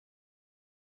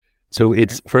 So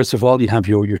it's, first of all, you have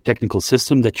your technical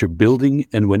system that you're building.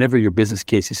 And whenever your business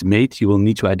case is made, you will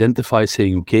need to identify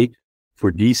saying, okay, for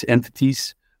these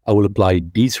entities, I will apply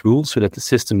these rules so that the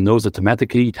system knows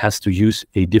automatically it has to use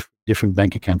a different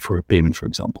bank account for a payment, for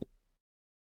example.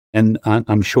 And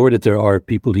I'm sure that there are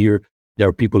people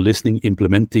listening,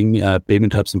 implementing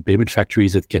payment hubs and payment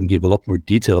factories that can give a lot more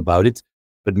detail about it.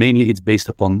 But mainly it's based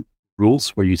upon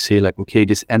rules where you say like, okay,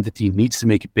 this entity needs to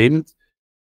make a payment.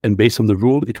 And based on the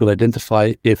rule, it will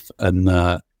identify if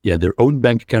their own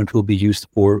bank account will be used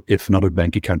or if another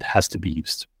bank account has to be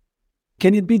used.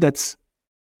 Can it be that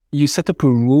you set up a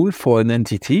rule for an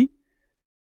entity,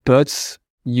 but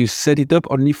you set it up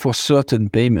only for certain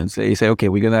payments? You say, okay,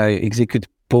 we're going to execute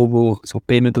PoBo, so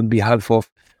payment on behalf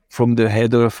of from the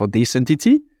header for this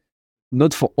entity,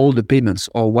 not for all the payments.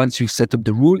 Or once you set up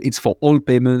the rule, it's for all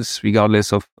payments,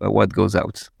 regardless of what goes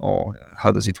out. Or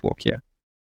how does it work here?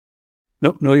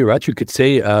 No, you're right. You could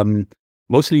say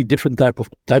mostly different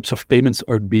types of payments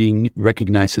are being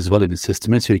recognized as well in the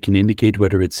system. And so you can indicate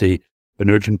whether it's an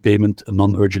urgent payment, a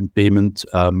non-urgent payment.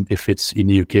 If it's in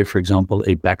the UK, for example,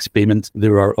 a BACS payment,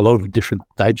 there are a lot of different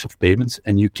types of payments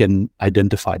and you can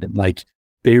identify them. Like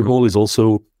payroll is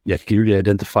also clearly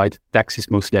identified. Tax is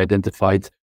mostly identified.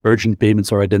 Urgent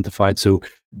payments are identified. So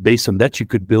based on that, you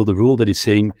could build a rule that is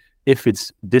saying, if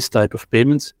it's this type of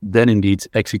payments, then indeed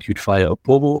execute via a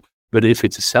PoBo. But if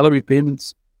it's a salary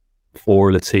payment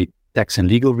for, let's say, tax and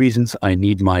legal reasons, I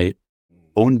need my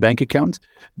own bank account,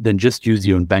 then just use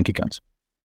your own bank account.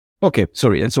 Okay,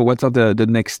 sorry. And so what are the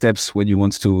next steps when you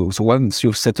want to, so once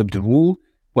you've set up the rule,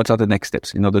 what are the next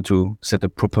steps in order to set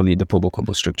up properly the PoBo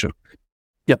CoBo structure?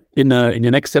 Yeah, in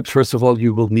the next steps, first of all,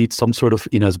 you will need some sort of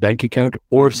in-house bank account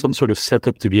or some sort of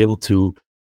setup to be able to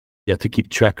keep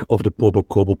track of the PoBo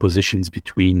CoBo positions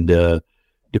between the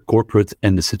corporate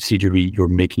and the subsidiary you're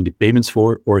making the payments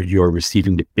for or you're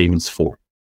receiving the payments for.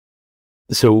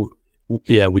 So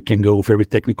we can go very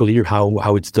technical here,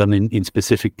 how it's done in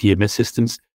specific TMS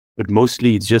systems, but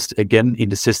mostly it's just, again, in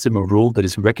the system, a rule that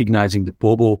is recognizing the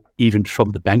PoBo even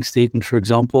from the bank statement, for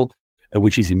example,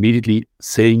 which is immediately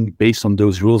saying based on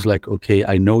those rules, like, okay,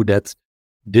 I know that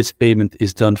this payment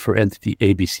is done for entity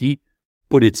ABC,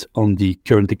 put it on the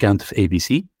current account of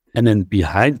ABC. And then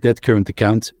behind that current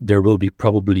account, there will be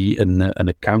probably an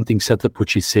accounting setup,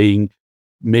 which is saying,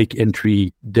 make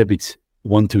entry debit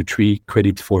 123,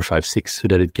 credit 456, so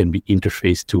that it can be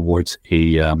interfaced towards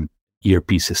a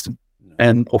ERP system.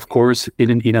 And of course, in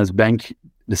an in-house bank,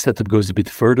 the setup goes a bit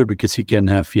further because you can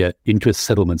have interest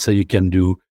settlements. So you can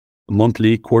do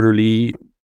monthly, quarterly.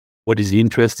 What is the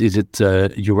interest? Is it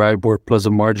Euribor plus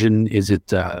a margin? Is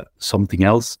it something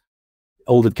else?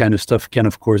 All that kind of stuff can,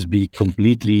 of course, be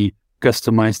completely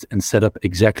customized and set up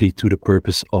exactly to the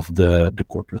purpose of the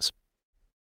corporates.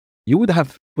 You would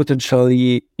have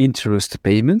potentially interest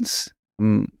payments.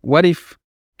 What if,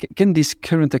 can this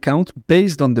current account,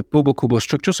 based on the PoBo CoBo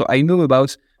structure, so I know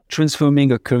about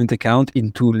transforming a current account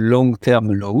into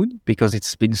long-term loan, because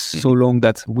it's been so long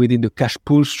that within the cash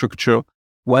pool structure,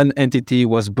 one entity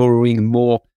was borrowing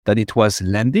more than it was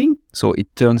lending, so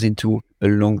it turns into a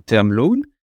long-term loan.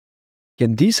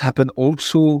 Can this happen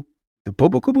also the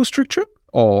PoBo CoBo structure,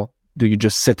 or do you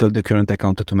just settle the current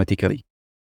account automatically?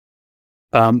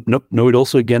 No, it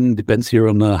also again depends here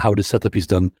on how the setup is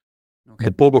done. Okay.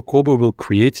 The PoBo CoBo will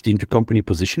create the intercompany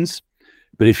positions,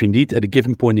 but if indeed at a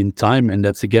given point in time, and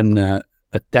that's again a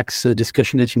tax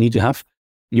discussion that you need to have,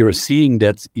 you're seeing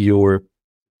that your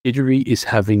subsidiary is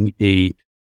having a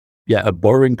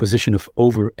borrowing position of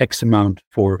over X amount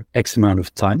for X amount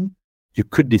of time, you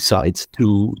could decide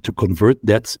to convert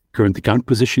that current account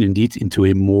position indeed into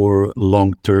a more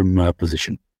long-term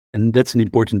position. And that's an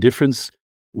important difference.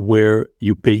 where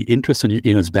you pay interest on your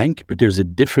Geunens bank, but there's a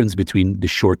difference between the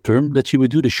short term that you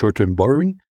would do, the short term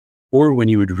borrowing, or when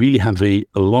you would really have a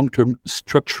long-term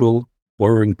structural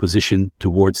borrowing position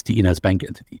towards the Geunens bank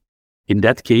entity. In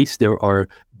that case, there are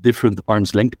different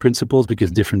arm's length principles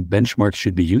because different benchmarks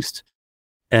should be used.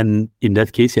 And in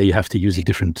that case, you have to use a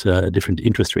different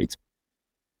interest rate.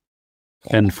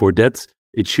 And for that,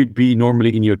 it should be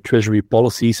normally in your treasury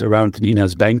policies around the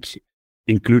Geunens bank,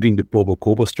 including the PoBo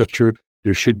CoBo structure.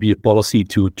 There should be a policy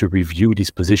to review these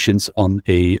positions on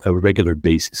a regular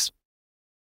basis.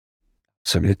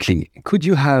 Absolutely. Could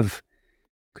you have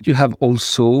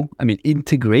also,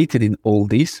 integrated in all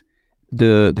this,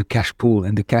 the cash pool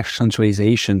and the cash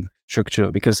centralization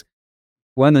structure? Because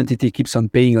one entity keeps on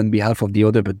paying on behalf of the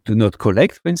other, but do not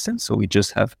collect, for instance. So we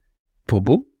just have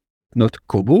PoBo, not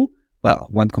CoBo. Well,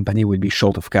 one company will be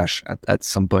short of cash at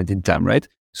some point in time, right?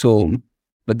 So,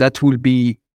 but that will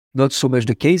be not so much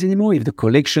the case anymore if the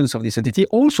collections of this entity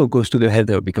also goes to the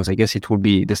header, because I guess it will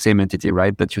be the same entity,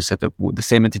 right, that you set up. The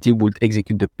same entity would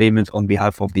execute the payment on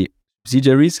behalf of the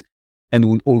subsidiaries and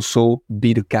will also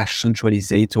be the cash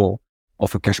centralizator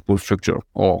of a cash pool structure.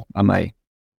 Or am I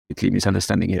completely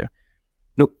misunderstanding here?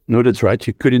 No, that's right.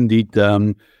 You could indeed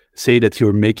say that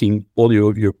you're making all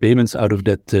your payments out of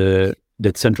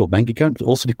that central bank account, but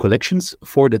also the collections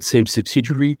for that same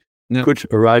subsidiary could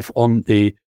arrive on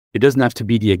it doesn't have to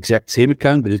be the exact same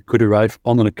account, but it could arrive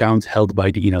on an account held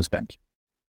by the Geunens bank.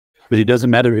 But it doesn't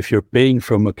matter if you're paying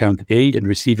from account A and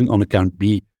receiving on account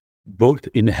B, both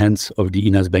in the hands of the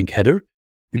Geunens bank header.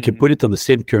 You can put it on the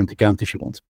same current account if you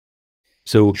want.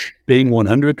 So paying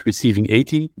 100, receiving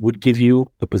 80 would give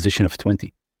you a position of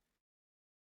 20.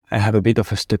 I have a bit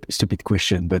of a stupid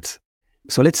question, but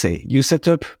so let's say you set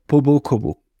up PoBo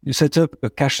CoBo. You set up a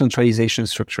cash centralization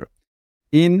structure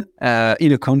in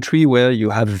a country where you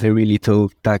have very little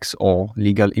tax or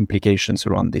legal implications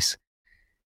around this.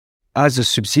 As a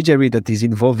subsidiary that is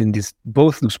involved in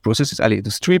both those processes,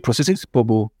 those three processes,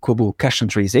 PoBo, CoBo, cash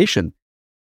centralization,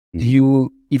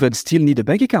 you even still need a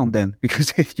bank account then,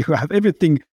 because you have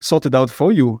everything sorted out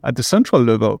for you at the central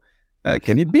level.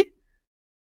 Can it be?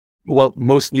 Well,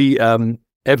 mostly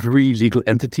every legal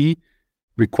entity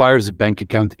requires a bank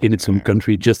account in its own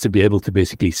country just to be able to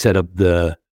basically set up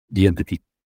the entity.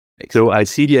 So I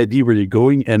see the idea where you're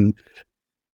going, and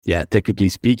technically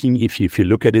speaking, if you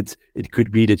look at it, it could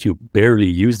be that you barely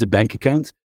use the bank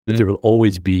account, but there will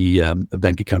always be a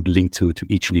bank account linked to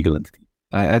each legal entity.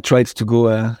 I tried to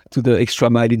go to the extra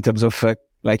mile in terms of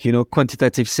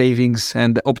quantitative savings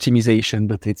and optimization,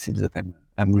 but it seems that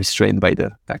I'm restrained by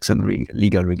the tax and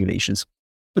legal regulations.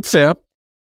 But fair.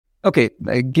 Okay,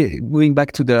 going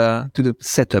back to the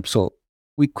setup. So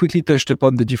we quickly touched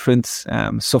upon the different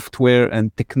software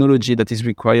and technology that is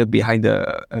required behind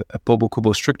a PoBo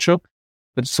CoBo structure.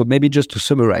 But so maybe just to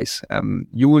summarize,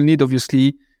 you will need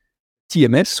obviously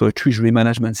TMS, so a treasury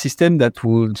management system that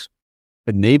would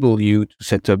enable you to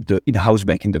set up the in-house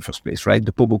bank in the first place, right?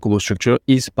 The PoBo CoBo structure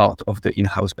is part of the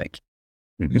in-house bank.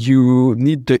 You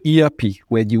need the ERP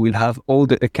where you will have all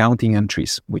the accounting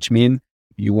entries, which mean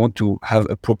you want to have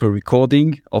a proper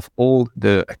recording of all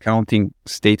the accounting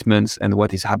statements and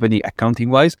what is happening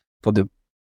accounting-wise for the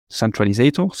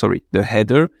centralizator, the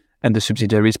header, and the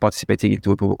subsidiaries participating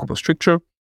into a PoBo CoBo structure.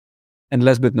 And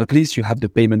last but not least, you have the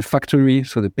payment factory,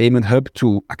 so the payment hub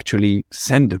to actually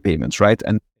send the payments, right?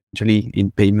 And actually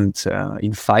in payments,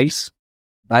 in files,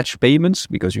 batch payments,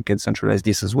 because you can centralize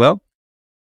this as well.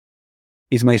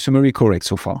 Is my summary correct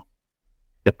so far?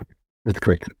 Yep, that's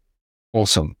correct.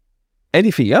 Awesome.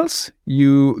 Anything else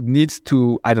you need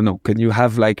to, can you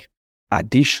have like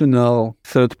additional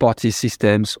third-party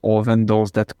systems or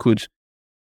vendors that could,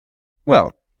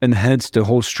 enhance the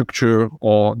whole structure,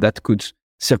 or that could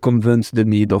circumvent the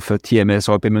need of a TMS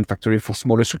or a payment factory for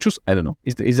smaller structures? I don't know.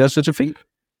 Is there such a thing?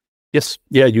 Yes.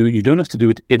 Yeah, you don't have to do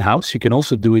it in-house. You can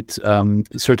also do it,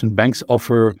 certain banks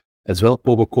offer as well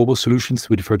PoBo CoBo solutions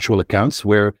with virtual accounts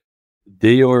where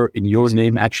they are in your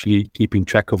name actually keeping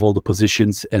track of all the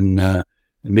positions and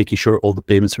making sure all the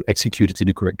payments are executed in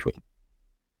the correct way.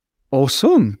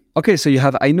 Awesome. Okay, so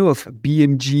I know of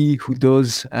BMG who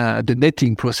does the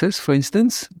netting process, for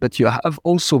instance, but you have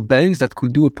also banks that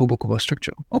could do a PoBo CoBo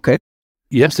structure. Okay.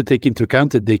 You have to take into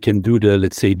account that they can do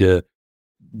the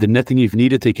netting if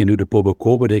needed. They can do the PoBo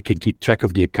CoBo. They can keep track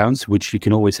of the accounts, which you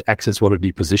can always access what are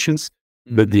the positions.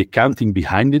 But the accounting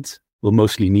behind it will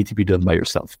mostly need to be done by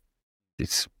yourself.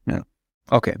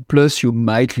 Okay. Plus, you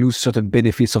might lose certain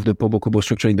benefits of the PoBo CoBo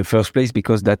structure in the first place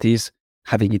because that is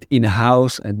having it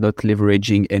in-house and not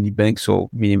leveraging any bank,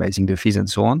 so minimizing the fees and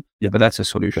so on. Yeah, but that's a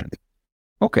solution.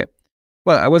 Okay.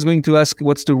 Well, I was going to ask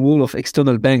what's the role of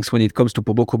external banks when it comes to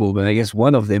PoBo CoBo, but I guess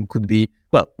one of them could be,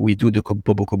 well, we do the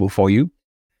PoBo CoBo for you.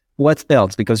 What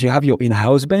else? Because you have your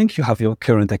in-house bank, you have your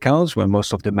current accounts where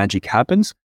most of the magic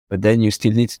happens, but then you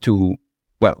still need to,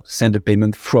 well, send a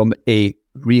payment from a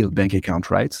real bank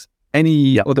account, right?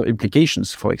 Any other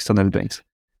implications for external banks?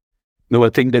 No, I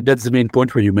think that's the main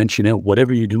point where you mention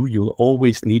whatever you do, you'll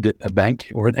always need a bank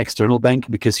or an external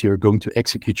bank because you're going to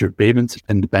execute your payments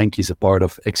and the bank is a part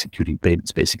of executing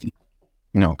payments, basically.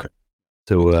 No, okay.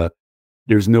 So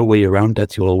there's no way around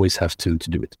that. You'll always have to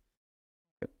do it.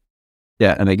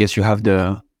 Yeah, and I guess you have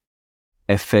the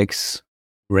FX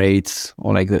rates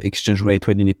or like the exchange rate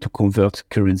when you need to convert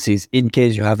currencies in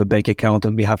case you have a bank account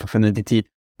on behalf of an entity,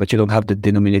 but you don't have the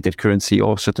denominated currency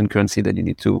or certain currency that you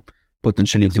need to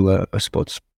potentially do a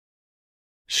spot.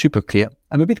 Super clear.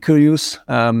 I'm a bit curious.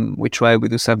 We try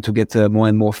with Sam to get more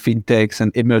and more fintechs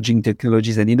and emerging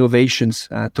technologies and innovations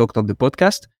talked on the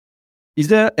podcast. Is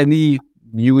there any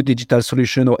new digital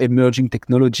solution or emerging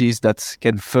technologies that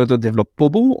can further develop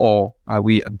PoBo, or are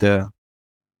we at the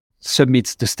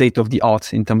the state of the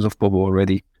art in terms of PoBo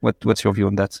already? What's your view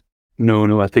on that?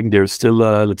 No. I think there's still,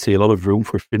 let's say, a lot of room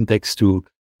for fintechs to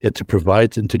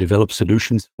provide and to develop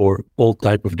solutions for all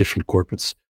type of different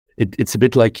corporates. It's a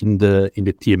bit like in the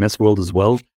TMS world as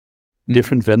well.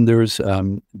 Different vendors,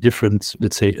 different,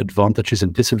 let's say, advantages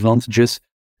and disadvantages,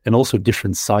 and also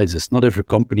different sizes. Not every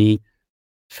company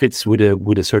fits with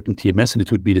a certain TMS, and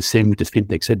it would be the same with the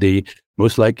fintechs. They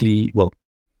most likely, well,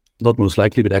 not most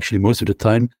likely, but actually most of the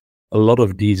time, a lot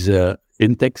of these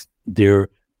fintechs, they're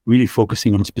really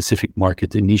focusing on a specific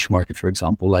market, a niche market, for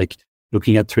example, like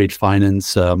looking at trade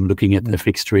finance, looking at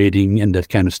FX trading and that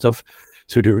kind of stuff.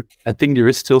 So I think there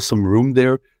is still some room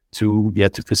there to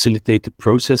facilitate the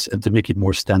process and to make it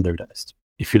more standardized.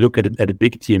 If you look at a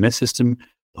big TMS system,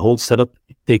 the whole setup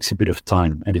takes a bit of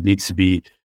time and it needs to be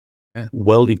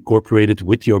well incorporated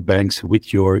with your banks,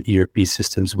 with your ERP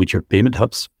systems, with your payment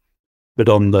hubs. But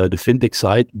on the fintech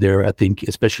side, there, I think,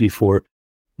 especially for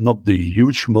not the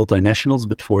huge multinationals,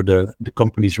 but for the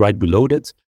companies right below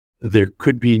that, there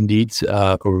could be indeed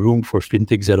a room for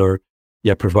fintechs that are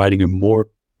providing a more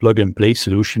plug and play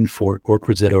solution for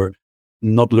corporates that are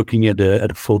not looking at a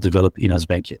full developed in-house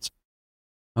bank yet.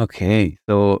 Okay,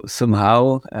 so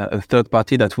somehow a third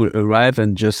party that will arrive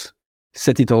and just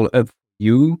set it all up for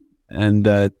you and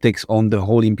takes on the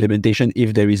whole implementation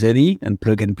if there is any, and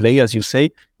plug and play, as you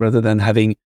say, rather than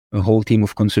having a whole team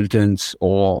of consultants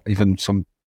or even some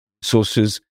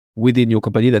sources within your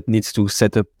company that needs to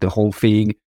set up the whole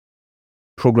thing,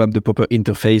 program the proper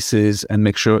interfaces and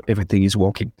make sure everything is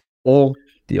working. Or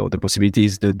the other possibility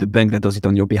is the bank that does it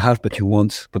on your behalf, but you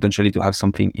want potentially to have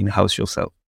something in-house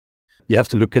yourself. You have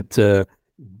to look at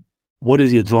what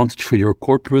is the advantage for your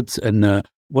corporate and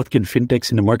what can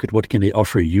fintechs in the market, what can they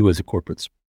offer you as a corporate?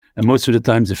 And most of the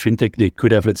times the fintech, they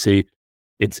could have, let's say,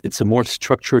 it's a more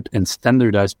structured and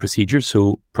standardized procedure,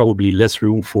 so probably less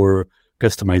room for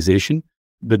customization,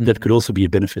 but that could also be a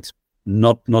benefit.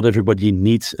 Not everybody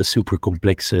needs a super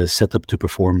complex setup to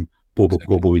perform PoBo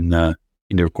CoBo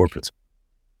in their corporate.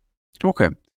 Okay.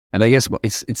 And I guess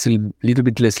it's a little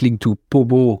bit less linked to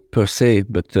PoBo per se,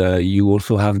 but you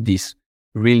also have these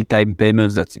real-time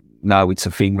payments that now it's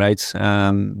a thing, right?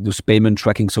 Those payment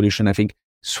tracking solution, I think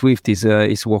Swift is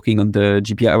working on the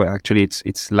GPI. Well, actually,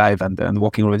 it's live and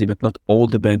working already, but not all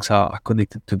the banks are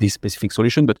connected to this specific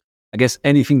solution. But I guess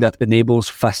anything that enables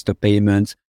faster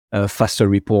payments, faster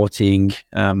reporting,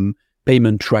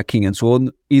 payment tracking, and so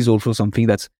on is also something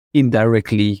that's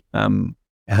indirectly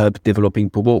help developing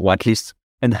PoBo, or at least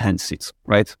enhance it,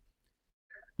 right?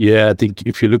 Yeah, I think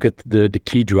if you look at the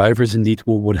key drivers, indeed,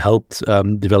 what would help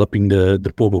developing the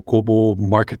PoBo CoBo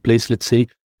marketplace, let's say,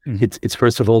 it's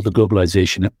first of all the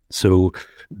globalization. So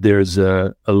there's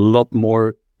a lot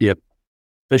more,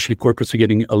 especially corporates are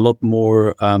getting a lot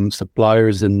more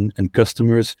suppliers and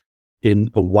customers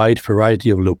in a wide variety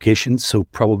of locations. So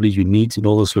probably you need, in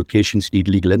all those locations, you need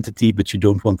legal entity, but you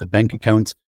don't want a bank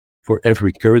account for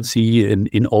every currency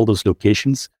in all those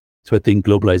locations. So I think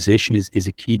globalization is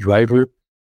a key driver.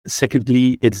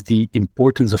 Secondly, it's the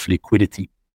importance of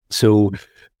liquidity. So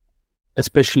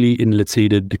especially in, let's say,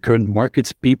 the current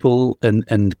markets, people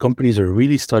and companies are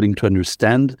really starting to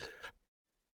understand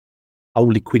how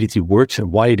liquidity works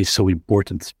and why it is so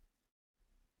important.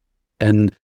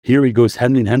 And here it goes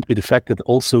hand in hand with the fact that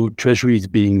also treasury is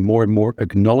being more and more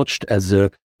acknowledged as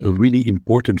a really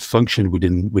important function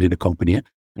within a company.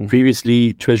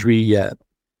 Previously, treasury,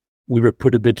 we were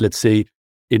put a bit, let's say,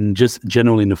 in just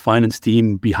general in the finance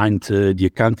team behind the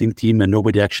accounting team, and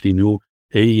nobody actually knew,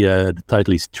 hey, the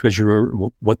title is treasurer.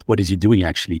 What is he doing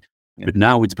actually? But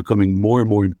now it's becoming more and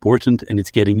more important, and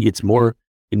it's getting its more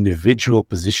individual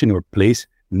position or place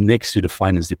next to the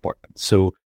finance department.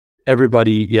 So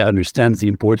everybody understands the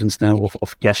importance now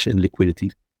of cash and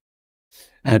liquidity.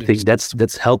 And I think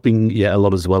that's helping a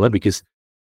lot as well, because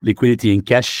liquidity and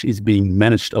cash is being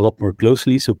managed a lot more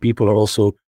closely. So people are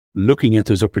also looking at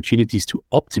those opportunities to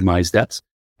optimize that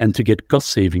and to get cost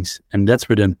savings. And that's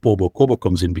where then PoBo CoBo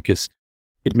comes in, because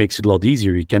it makes it a lot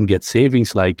easier. You can get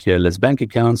savings like less bank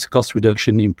accounts, cost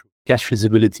reduction, improved cash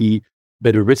visibility,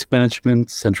 better risk management,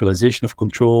 centralization of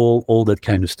control, all that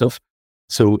kind of stuff.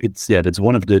 So that's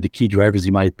one of the key drivers,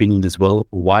 in my opinion, as well,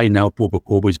 why now PoBo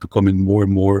CoBo is becoming more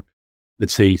and more,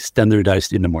 let's say,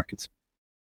 standardized in the market.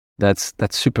 That's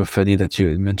super funny that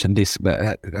you mentioned this,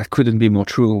 but that couldn't be more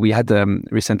true. We had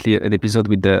recently an episode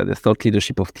with the thought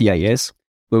leadership of TIS,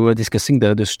 where we were discussing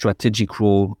the strategic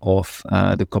role of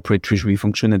the corporate treasury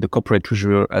function and the corporate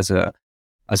treasurer as a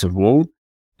role.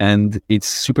 And it's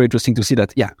super interesting to see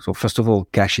that, so first of all,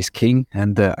 cash is king,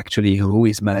 and actually who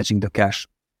is managing the cash?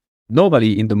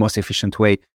 Normally in the most efficient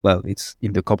way, well, it's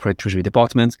in the corporate treasury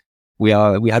department. We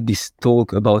had this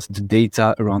talk about the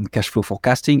data around cash flow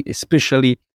forecasting,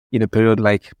 especially in a period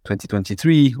like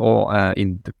 2023 or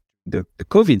in the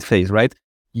COVID phase, right?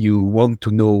 You want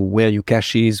to know where your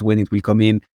cash is, when it will come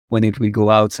in, when it will go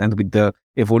out. And with the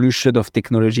evolution of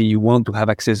technology, you want to have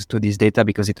access to this data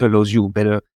because it allows you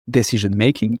better decision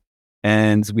making.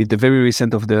 And with the very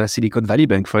recent of the Silicon Valley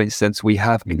Bank, for instance, we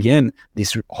have again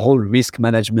this whole risk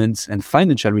management and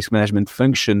financial risk management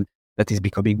function that is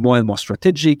becoming more and more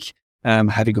strategic,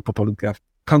 having a proper look at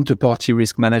counterparty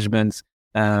risk management,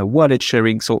 wallet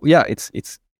sharing. So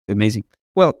it's amazing.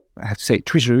 Well, I have to say,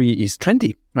 treasury is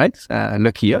trendy, right?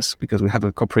 Lucky us, because we have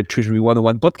a corporate treasury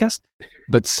 101 podcast,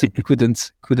 but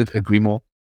couldn't agree more.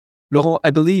 Laurent,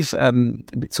 I believe,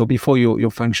 so before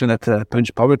your function at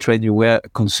Punch Powertrain, you were a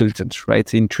consultant,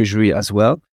 right, in treasury as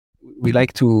well. We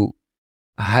like to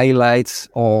highlight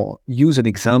or use an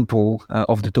example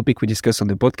of the topic we discussed on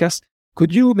the podcast.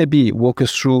 Could you maybe walk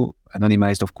us through,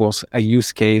 anonymized, of course, a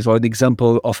use case or an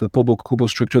example of a PoBo CoBo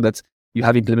structure that you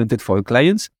have implemented for your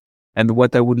clients? And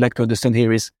what I would like to understand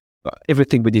here is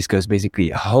everything we discussed, basically.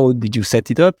 How did you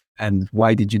set it up and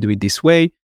why did you do it this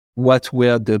way? What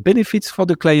were the benefits for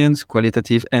the clients,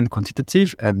 qualitative and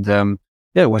quantitative? And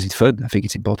was it fun? I think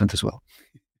it's important as well.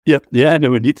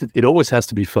 No, indeed. It always has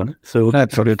to be fun. So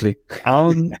absolutely.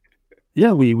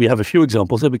 We have a few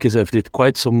examples because I've did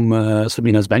quite some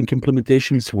in-house bank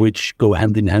implementations, which go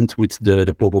hand in hand with the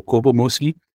PoBo CoBo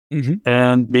mostly. Mm-hmm.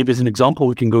 And maybe as an example,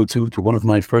 we can go to one of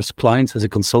my first clients as a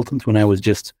consultant when I was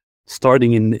just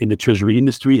starting in the treasury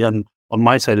industry. And on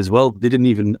my side as well, didn't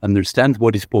even understand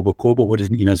what is PoBo CoBo, what is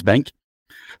an in-house bank.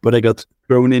 But I got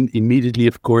thrown in immediately,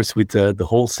 of course, with the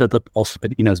whole setup of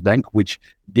an in-house bank, which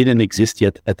didn't exist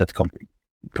yet at that company.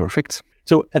 Perfect.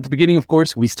 So at the beginning, of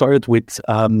course, we started with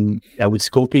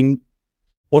scoping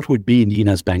what would be in the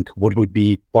in-house bank, what would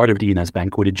be part of the in-house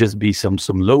bank. Would it just be some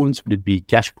loans? Would it be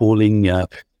cash pooling?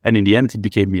 And in the end, it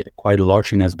became quite a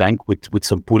large in-house bank with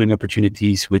some pooling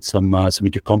opportunities, with some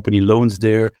intercompany loans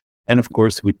there, and of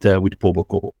course with PoBo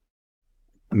CoBo.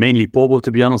 Mainly PoBo,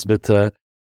 to be honest, but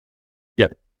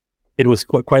it was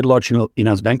quite a large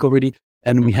in-house bank already,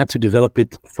 and we had to develop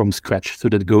it from scratch. So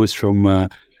that goes from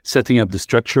setting up the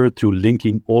structure to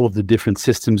linking all of the different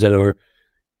systems that are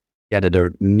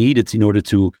needed in order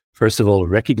to, first of all,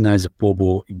 recognize a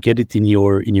PoBo, get it in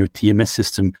your TMS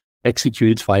system,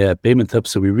 execute it via a payment hub.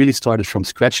 So we really started from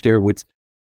scratch there with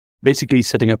basically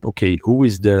setting up, who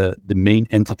is the main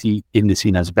entity in this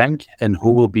in-house bank and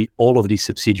who will be all of these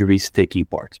subsidiaries taking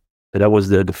part. So that was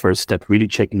the first step, really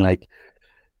checking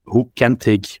who can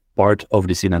take part of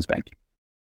this in-house bank.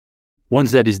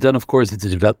 Once that is done, of course, it's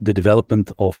the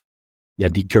development of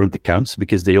the current accounts,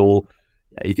 because they all,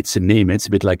 it's a name, it's a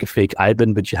bit like a fake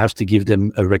IBAN, but you have to give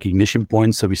them a recognition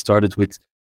point. So we started with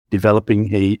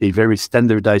developing a very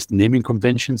standardized naming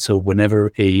convention. So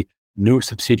whenever a new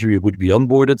subsidiary would be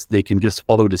onboarded, they can just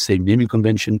follow the same naming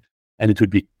convention, and it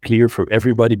would be clear for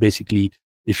everybody, basically,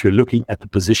 if you're looking at the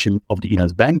position of the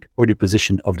in-house bank or the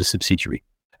position of the subsidiary.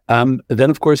 Then,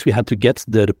 of course, we had to get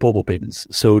the PoBo payments.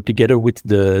 So together with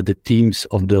the teams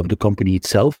of the company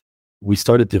itself, we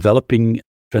started developing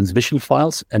transmission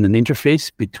files and an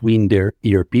interface between their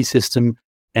ERP system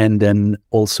and then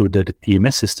also the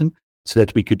TMS system, so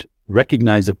that we could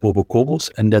recognize the PoBo CoBos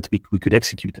and that we could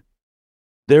execute it.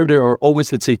 There are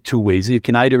always, let's say, two ways. You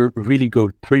can either really go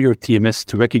through your TMS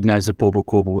to recognize the PoBo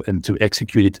CoBo and to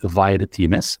execute it via the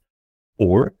TMS,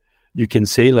 or you can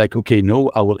say no,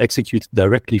 I will execute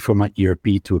directly from my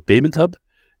ERP to a payment hub,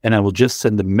 and I will just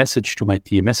send a message to my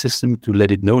TMS system to let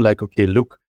it know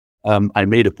look, I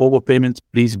made a PoBo payment.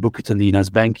 Please book it on the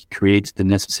Geunens bank, create the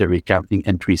necessary accounting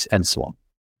entries, and so on.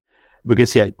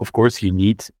 Because, of course, you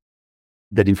need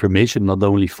that information not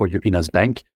only for your Geunens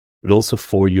bank, but also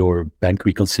for your bank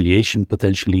reconciliation.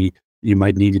 Potentially, you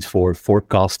might need it for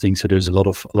forecasting. So there's a lot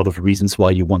of reasons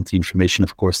why you want the information,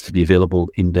 of course, to be available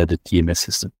in the TMS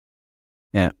system.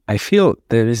 Yeah, I feel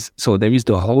there is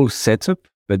the whole setup,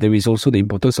 but there is also the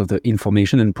importance of the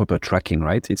information and proper tracking,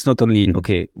 right? It's not only,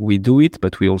 okay, we do it,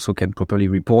 but we also can properly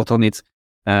report on it,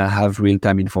 have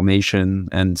real-time information,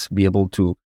 and be able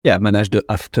to, manage the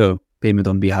after payment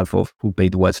on behalf of who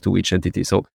paid what to which entity.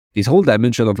 So this whole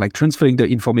dimension of like transferring the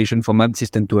information from one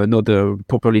system to another,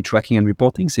 properly tracking and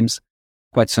reporting seems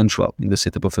quite central in the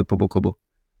setup of a PoBo CoBo.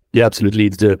 Yeah,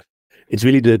 absolutely. It's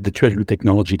really the treasury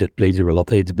technology that plays a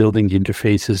lot. It's building the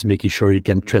interfaces, making sure you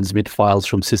can transmit files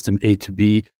from system A to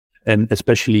B. And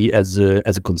especially as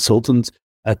a consultant,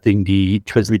 I think the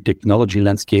treasury technology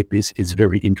landscape is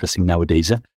very interesting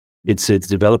nowadays. It's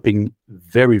developing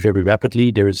very, very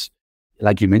rapidly. There's,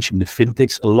 like you mentioned, the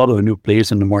fintechs, a lot of new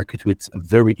players in the market with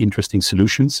very interesting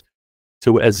solutions.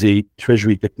 So as a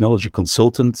treasury technology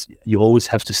consultant, you always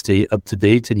have to stay up to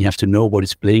date and you have to know what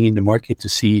is playing in the market to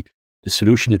see the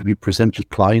solution that we present to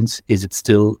clients, is it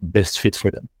still best fit for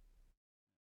them?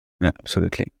 Yeah,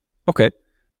 absolutely. Okay.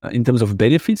 In terms of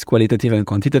benefits, qualitative and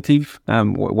quantitative,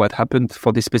 what happened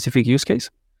for this specific use case?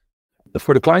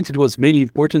 For the client, it was mainly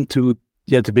important to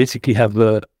basically have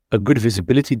a good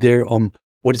visibility there on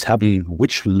what is happening.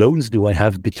 Which loans do I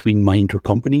have between my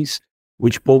intercompanies?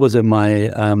 Which PoBos am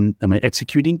I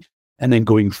executing? And then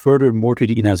going further more to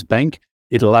the Geunens bank,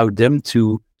 it allowed them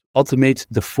to automate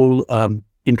the full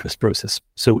interest process.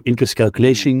 So interest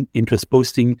calculation, interest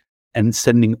posting, and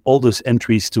sending all those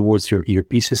entries towards your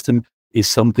ERP system is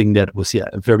something that was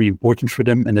very important for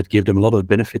them, and that gave them a lot of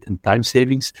benefit and time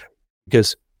savings,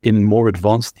 because in more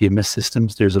advanced TMS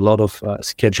systems, there's a lot of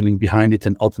scheduling behind it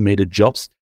and automated jobs.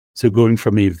 So going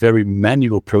from a very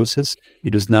manual process,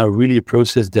 it is now really a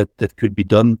process that could be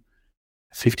done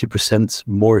 50%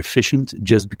 more efficient,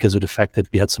 just because of the fact that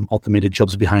we had some automated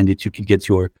jobs behind it. You could get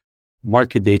your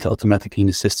market data automatically in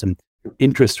the system. Your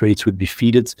interest rates would be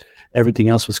feeded. Everything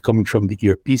else was coming from the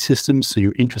ERP system. So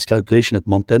your interest calculation at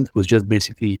month end was just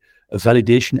basically a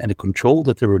validation and a control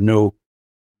that there were no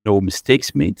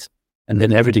mistakes made. And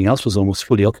then everything else was almost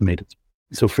fully automated.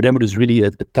 So for them, it was really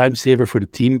a time saver for the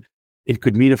team. It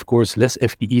could mean, of course, less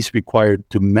FTEs required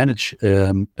to manage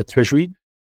a treasury,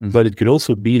 but it could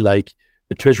also be like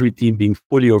the treasury team being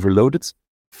fully overloaded,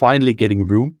 finally getting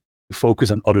room to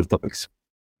focus on other topics.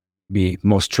 Be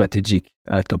more strategic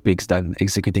topics than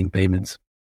executing payments.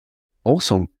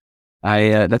 Awesome.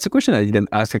 That's a question I didn't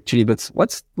ask actually, but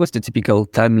what's the typical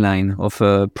timeline of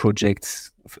a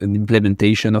project, of an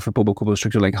implementation of a PoBo CoBo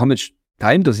structure? Like how much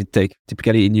time does it take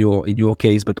typically in your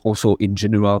case, but also in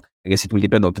general? I guess it will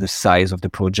depend on the size of the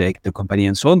project, the company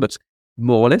and so on, but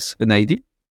more or less an idea?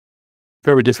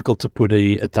 Very difficult to put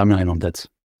a timeline on that.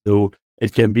 So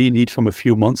it can be indeed from a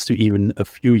few months to even a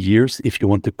few years if you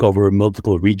want to cover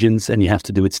multiple regions, and you have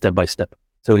to do it step by step.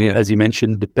 So as you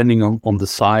mentioned, depending on the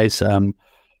size,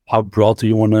 how broad do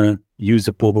you want to use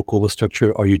the PoBo CoBo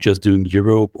structure? Are you just doing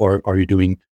Europe, or are you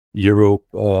doing Europe,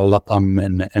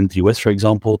 LATAM and the US, for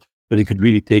example? But it could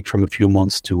really take from a few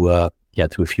months to a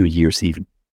few years even.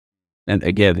 And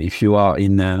again, if you are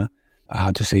in how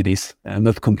to say this,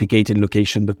 not complicated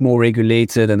location, but more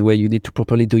regulated, and where you need to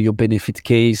properly do your benefit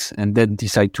case and then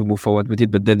decide to move forward with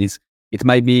it. But then it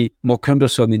might be more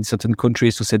cumbersome in certain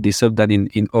countries to set this up than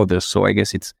in others. So I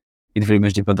guess it very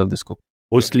much depends on the scope.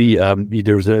 Mostly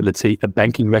there's let's say a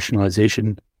banking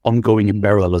rationalization ongoing in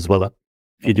parallel as well.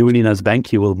 If you do it in Geunens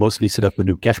bank, you will mostly set up a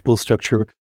new cash pool structure,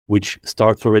 which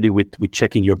starts already with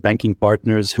checking your banking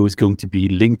partners, who is going to be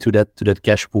linked to that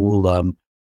cash pool.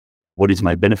 What is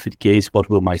my benefit case? What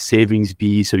will my savings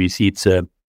be? So you see,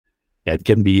 it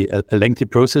can be a lengthy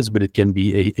process, but it can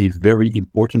be a very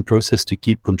important process to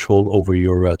keep control over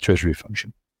your treasury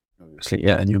function. Obviously,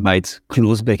 and you might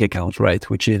close bank account, right?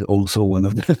 Which is also one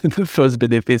of the first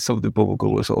benefits of the PoBo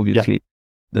CoBo. So obviously,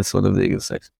 that's one of the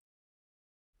exercises.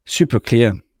 Super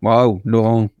clear. Wow,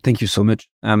 Laurent, thank you so much.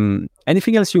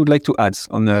 Anything else you would like to add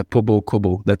on the PoBo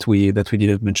CoBo that we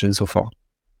didn't mention so far?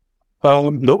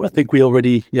 No, I think we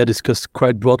already discussed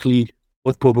quite broadly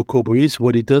what PoBo CoBo is,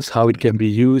 what it does, how it can be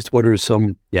used, what are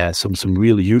some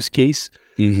real use case.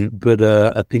 Mm-hmm. But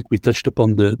I think we touched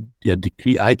upon the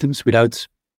key items without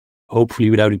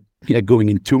going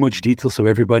in too much detail. So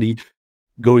everybody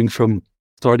going from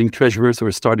starting treasurers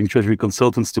or starting treasury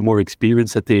consultants to more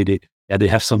experience, that they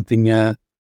have something,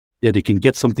 they can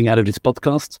get something out of this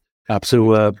podcast.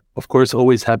 Absolutely. So, of course,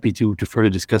 always happy to further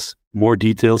discuss more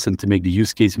details and to make the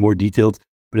use case more detailed.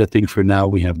 But I think for now,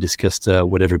 we have discussed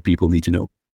whatever people need to know.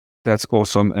 That's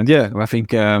awesome. And yeah, I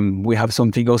think we have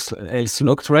something else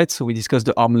locked, right? So we discussed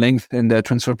the arm length and the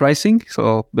transfer pricing.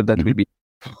 So, but that will be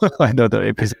another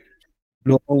episode.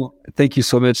 Laurent, thank you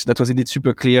so much. That was indeed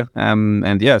super clear.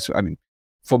 And yeah, so I mean,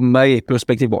 from my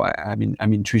perspective, well,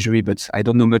 I'm in treasury, but I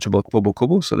don't know much about PoBo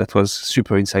CoBo. So that was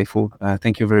super insightful.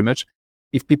 Thank you very much.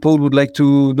 If people would like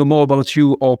to know more about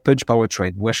you or Punch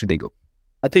Powertrain, where should they go?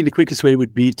 I think the quickest way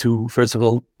would be to, first of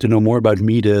all, to know more about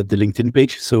me, the LinkedIn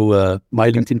page. So my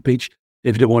LinkedIn page,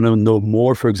 if they want to know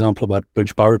more, for example, about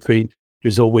Punch Powertrain,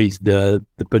 there's always the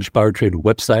Punch Powertrain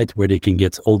website where they can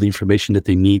get all the information that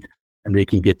they need and they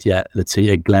can get, let's say,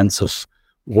 a glance of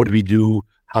what we do,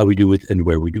 how we do it, and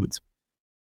where we do it.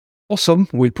 Awesome.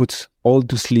 We'll put all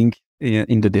those links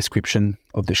in the description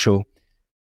of the show.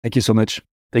 Thank you so much.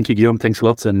 Thank you, Guillaume. Thanks a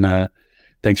lot. And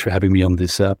thanks for having me on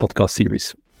this podcast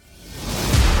series.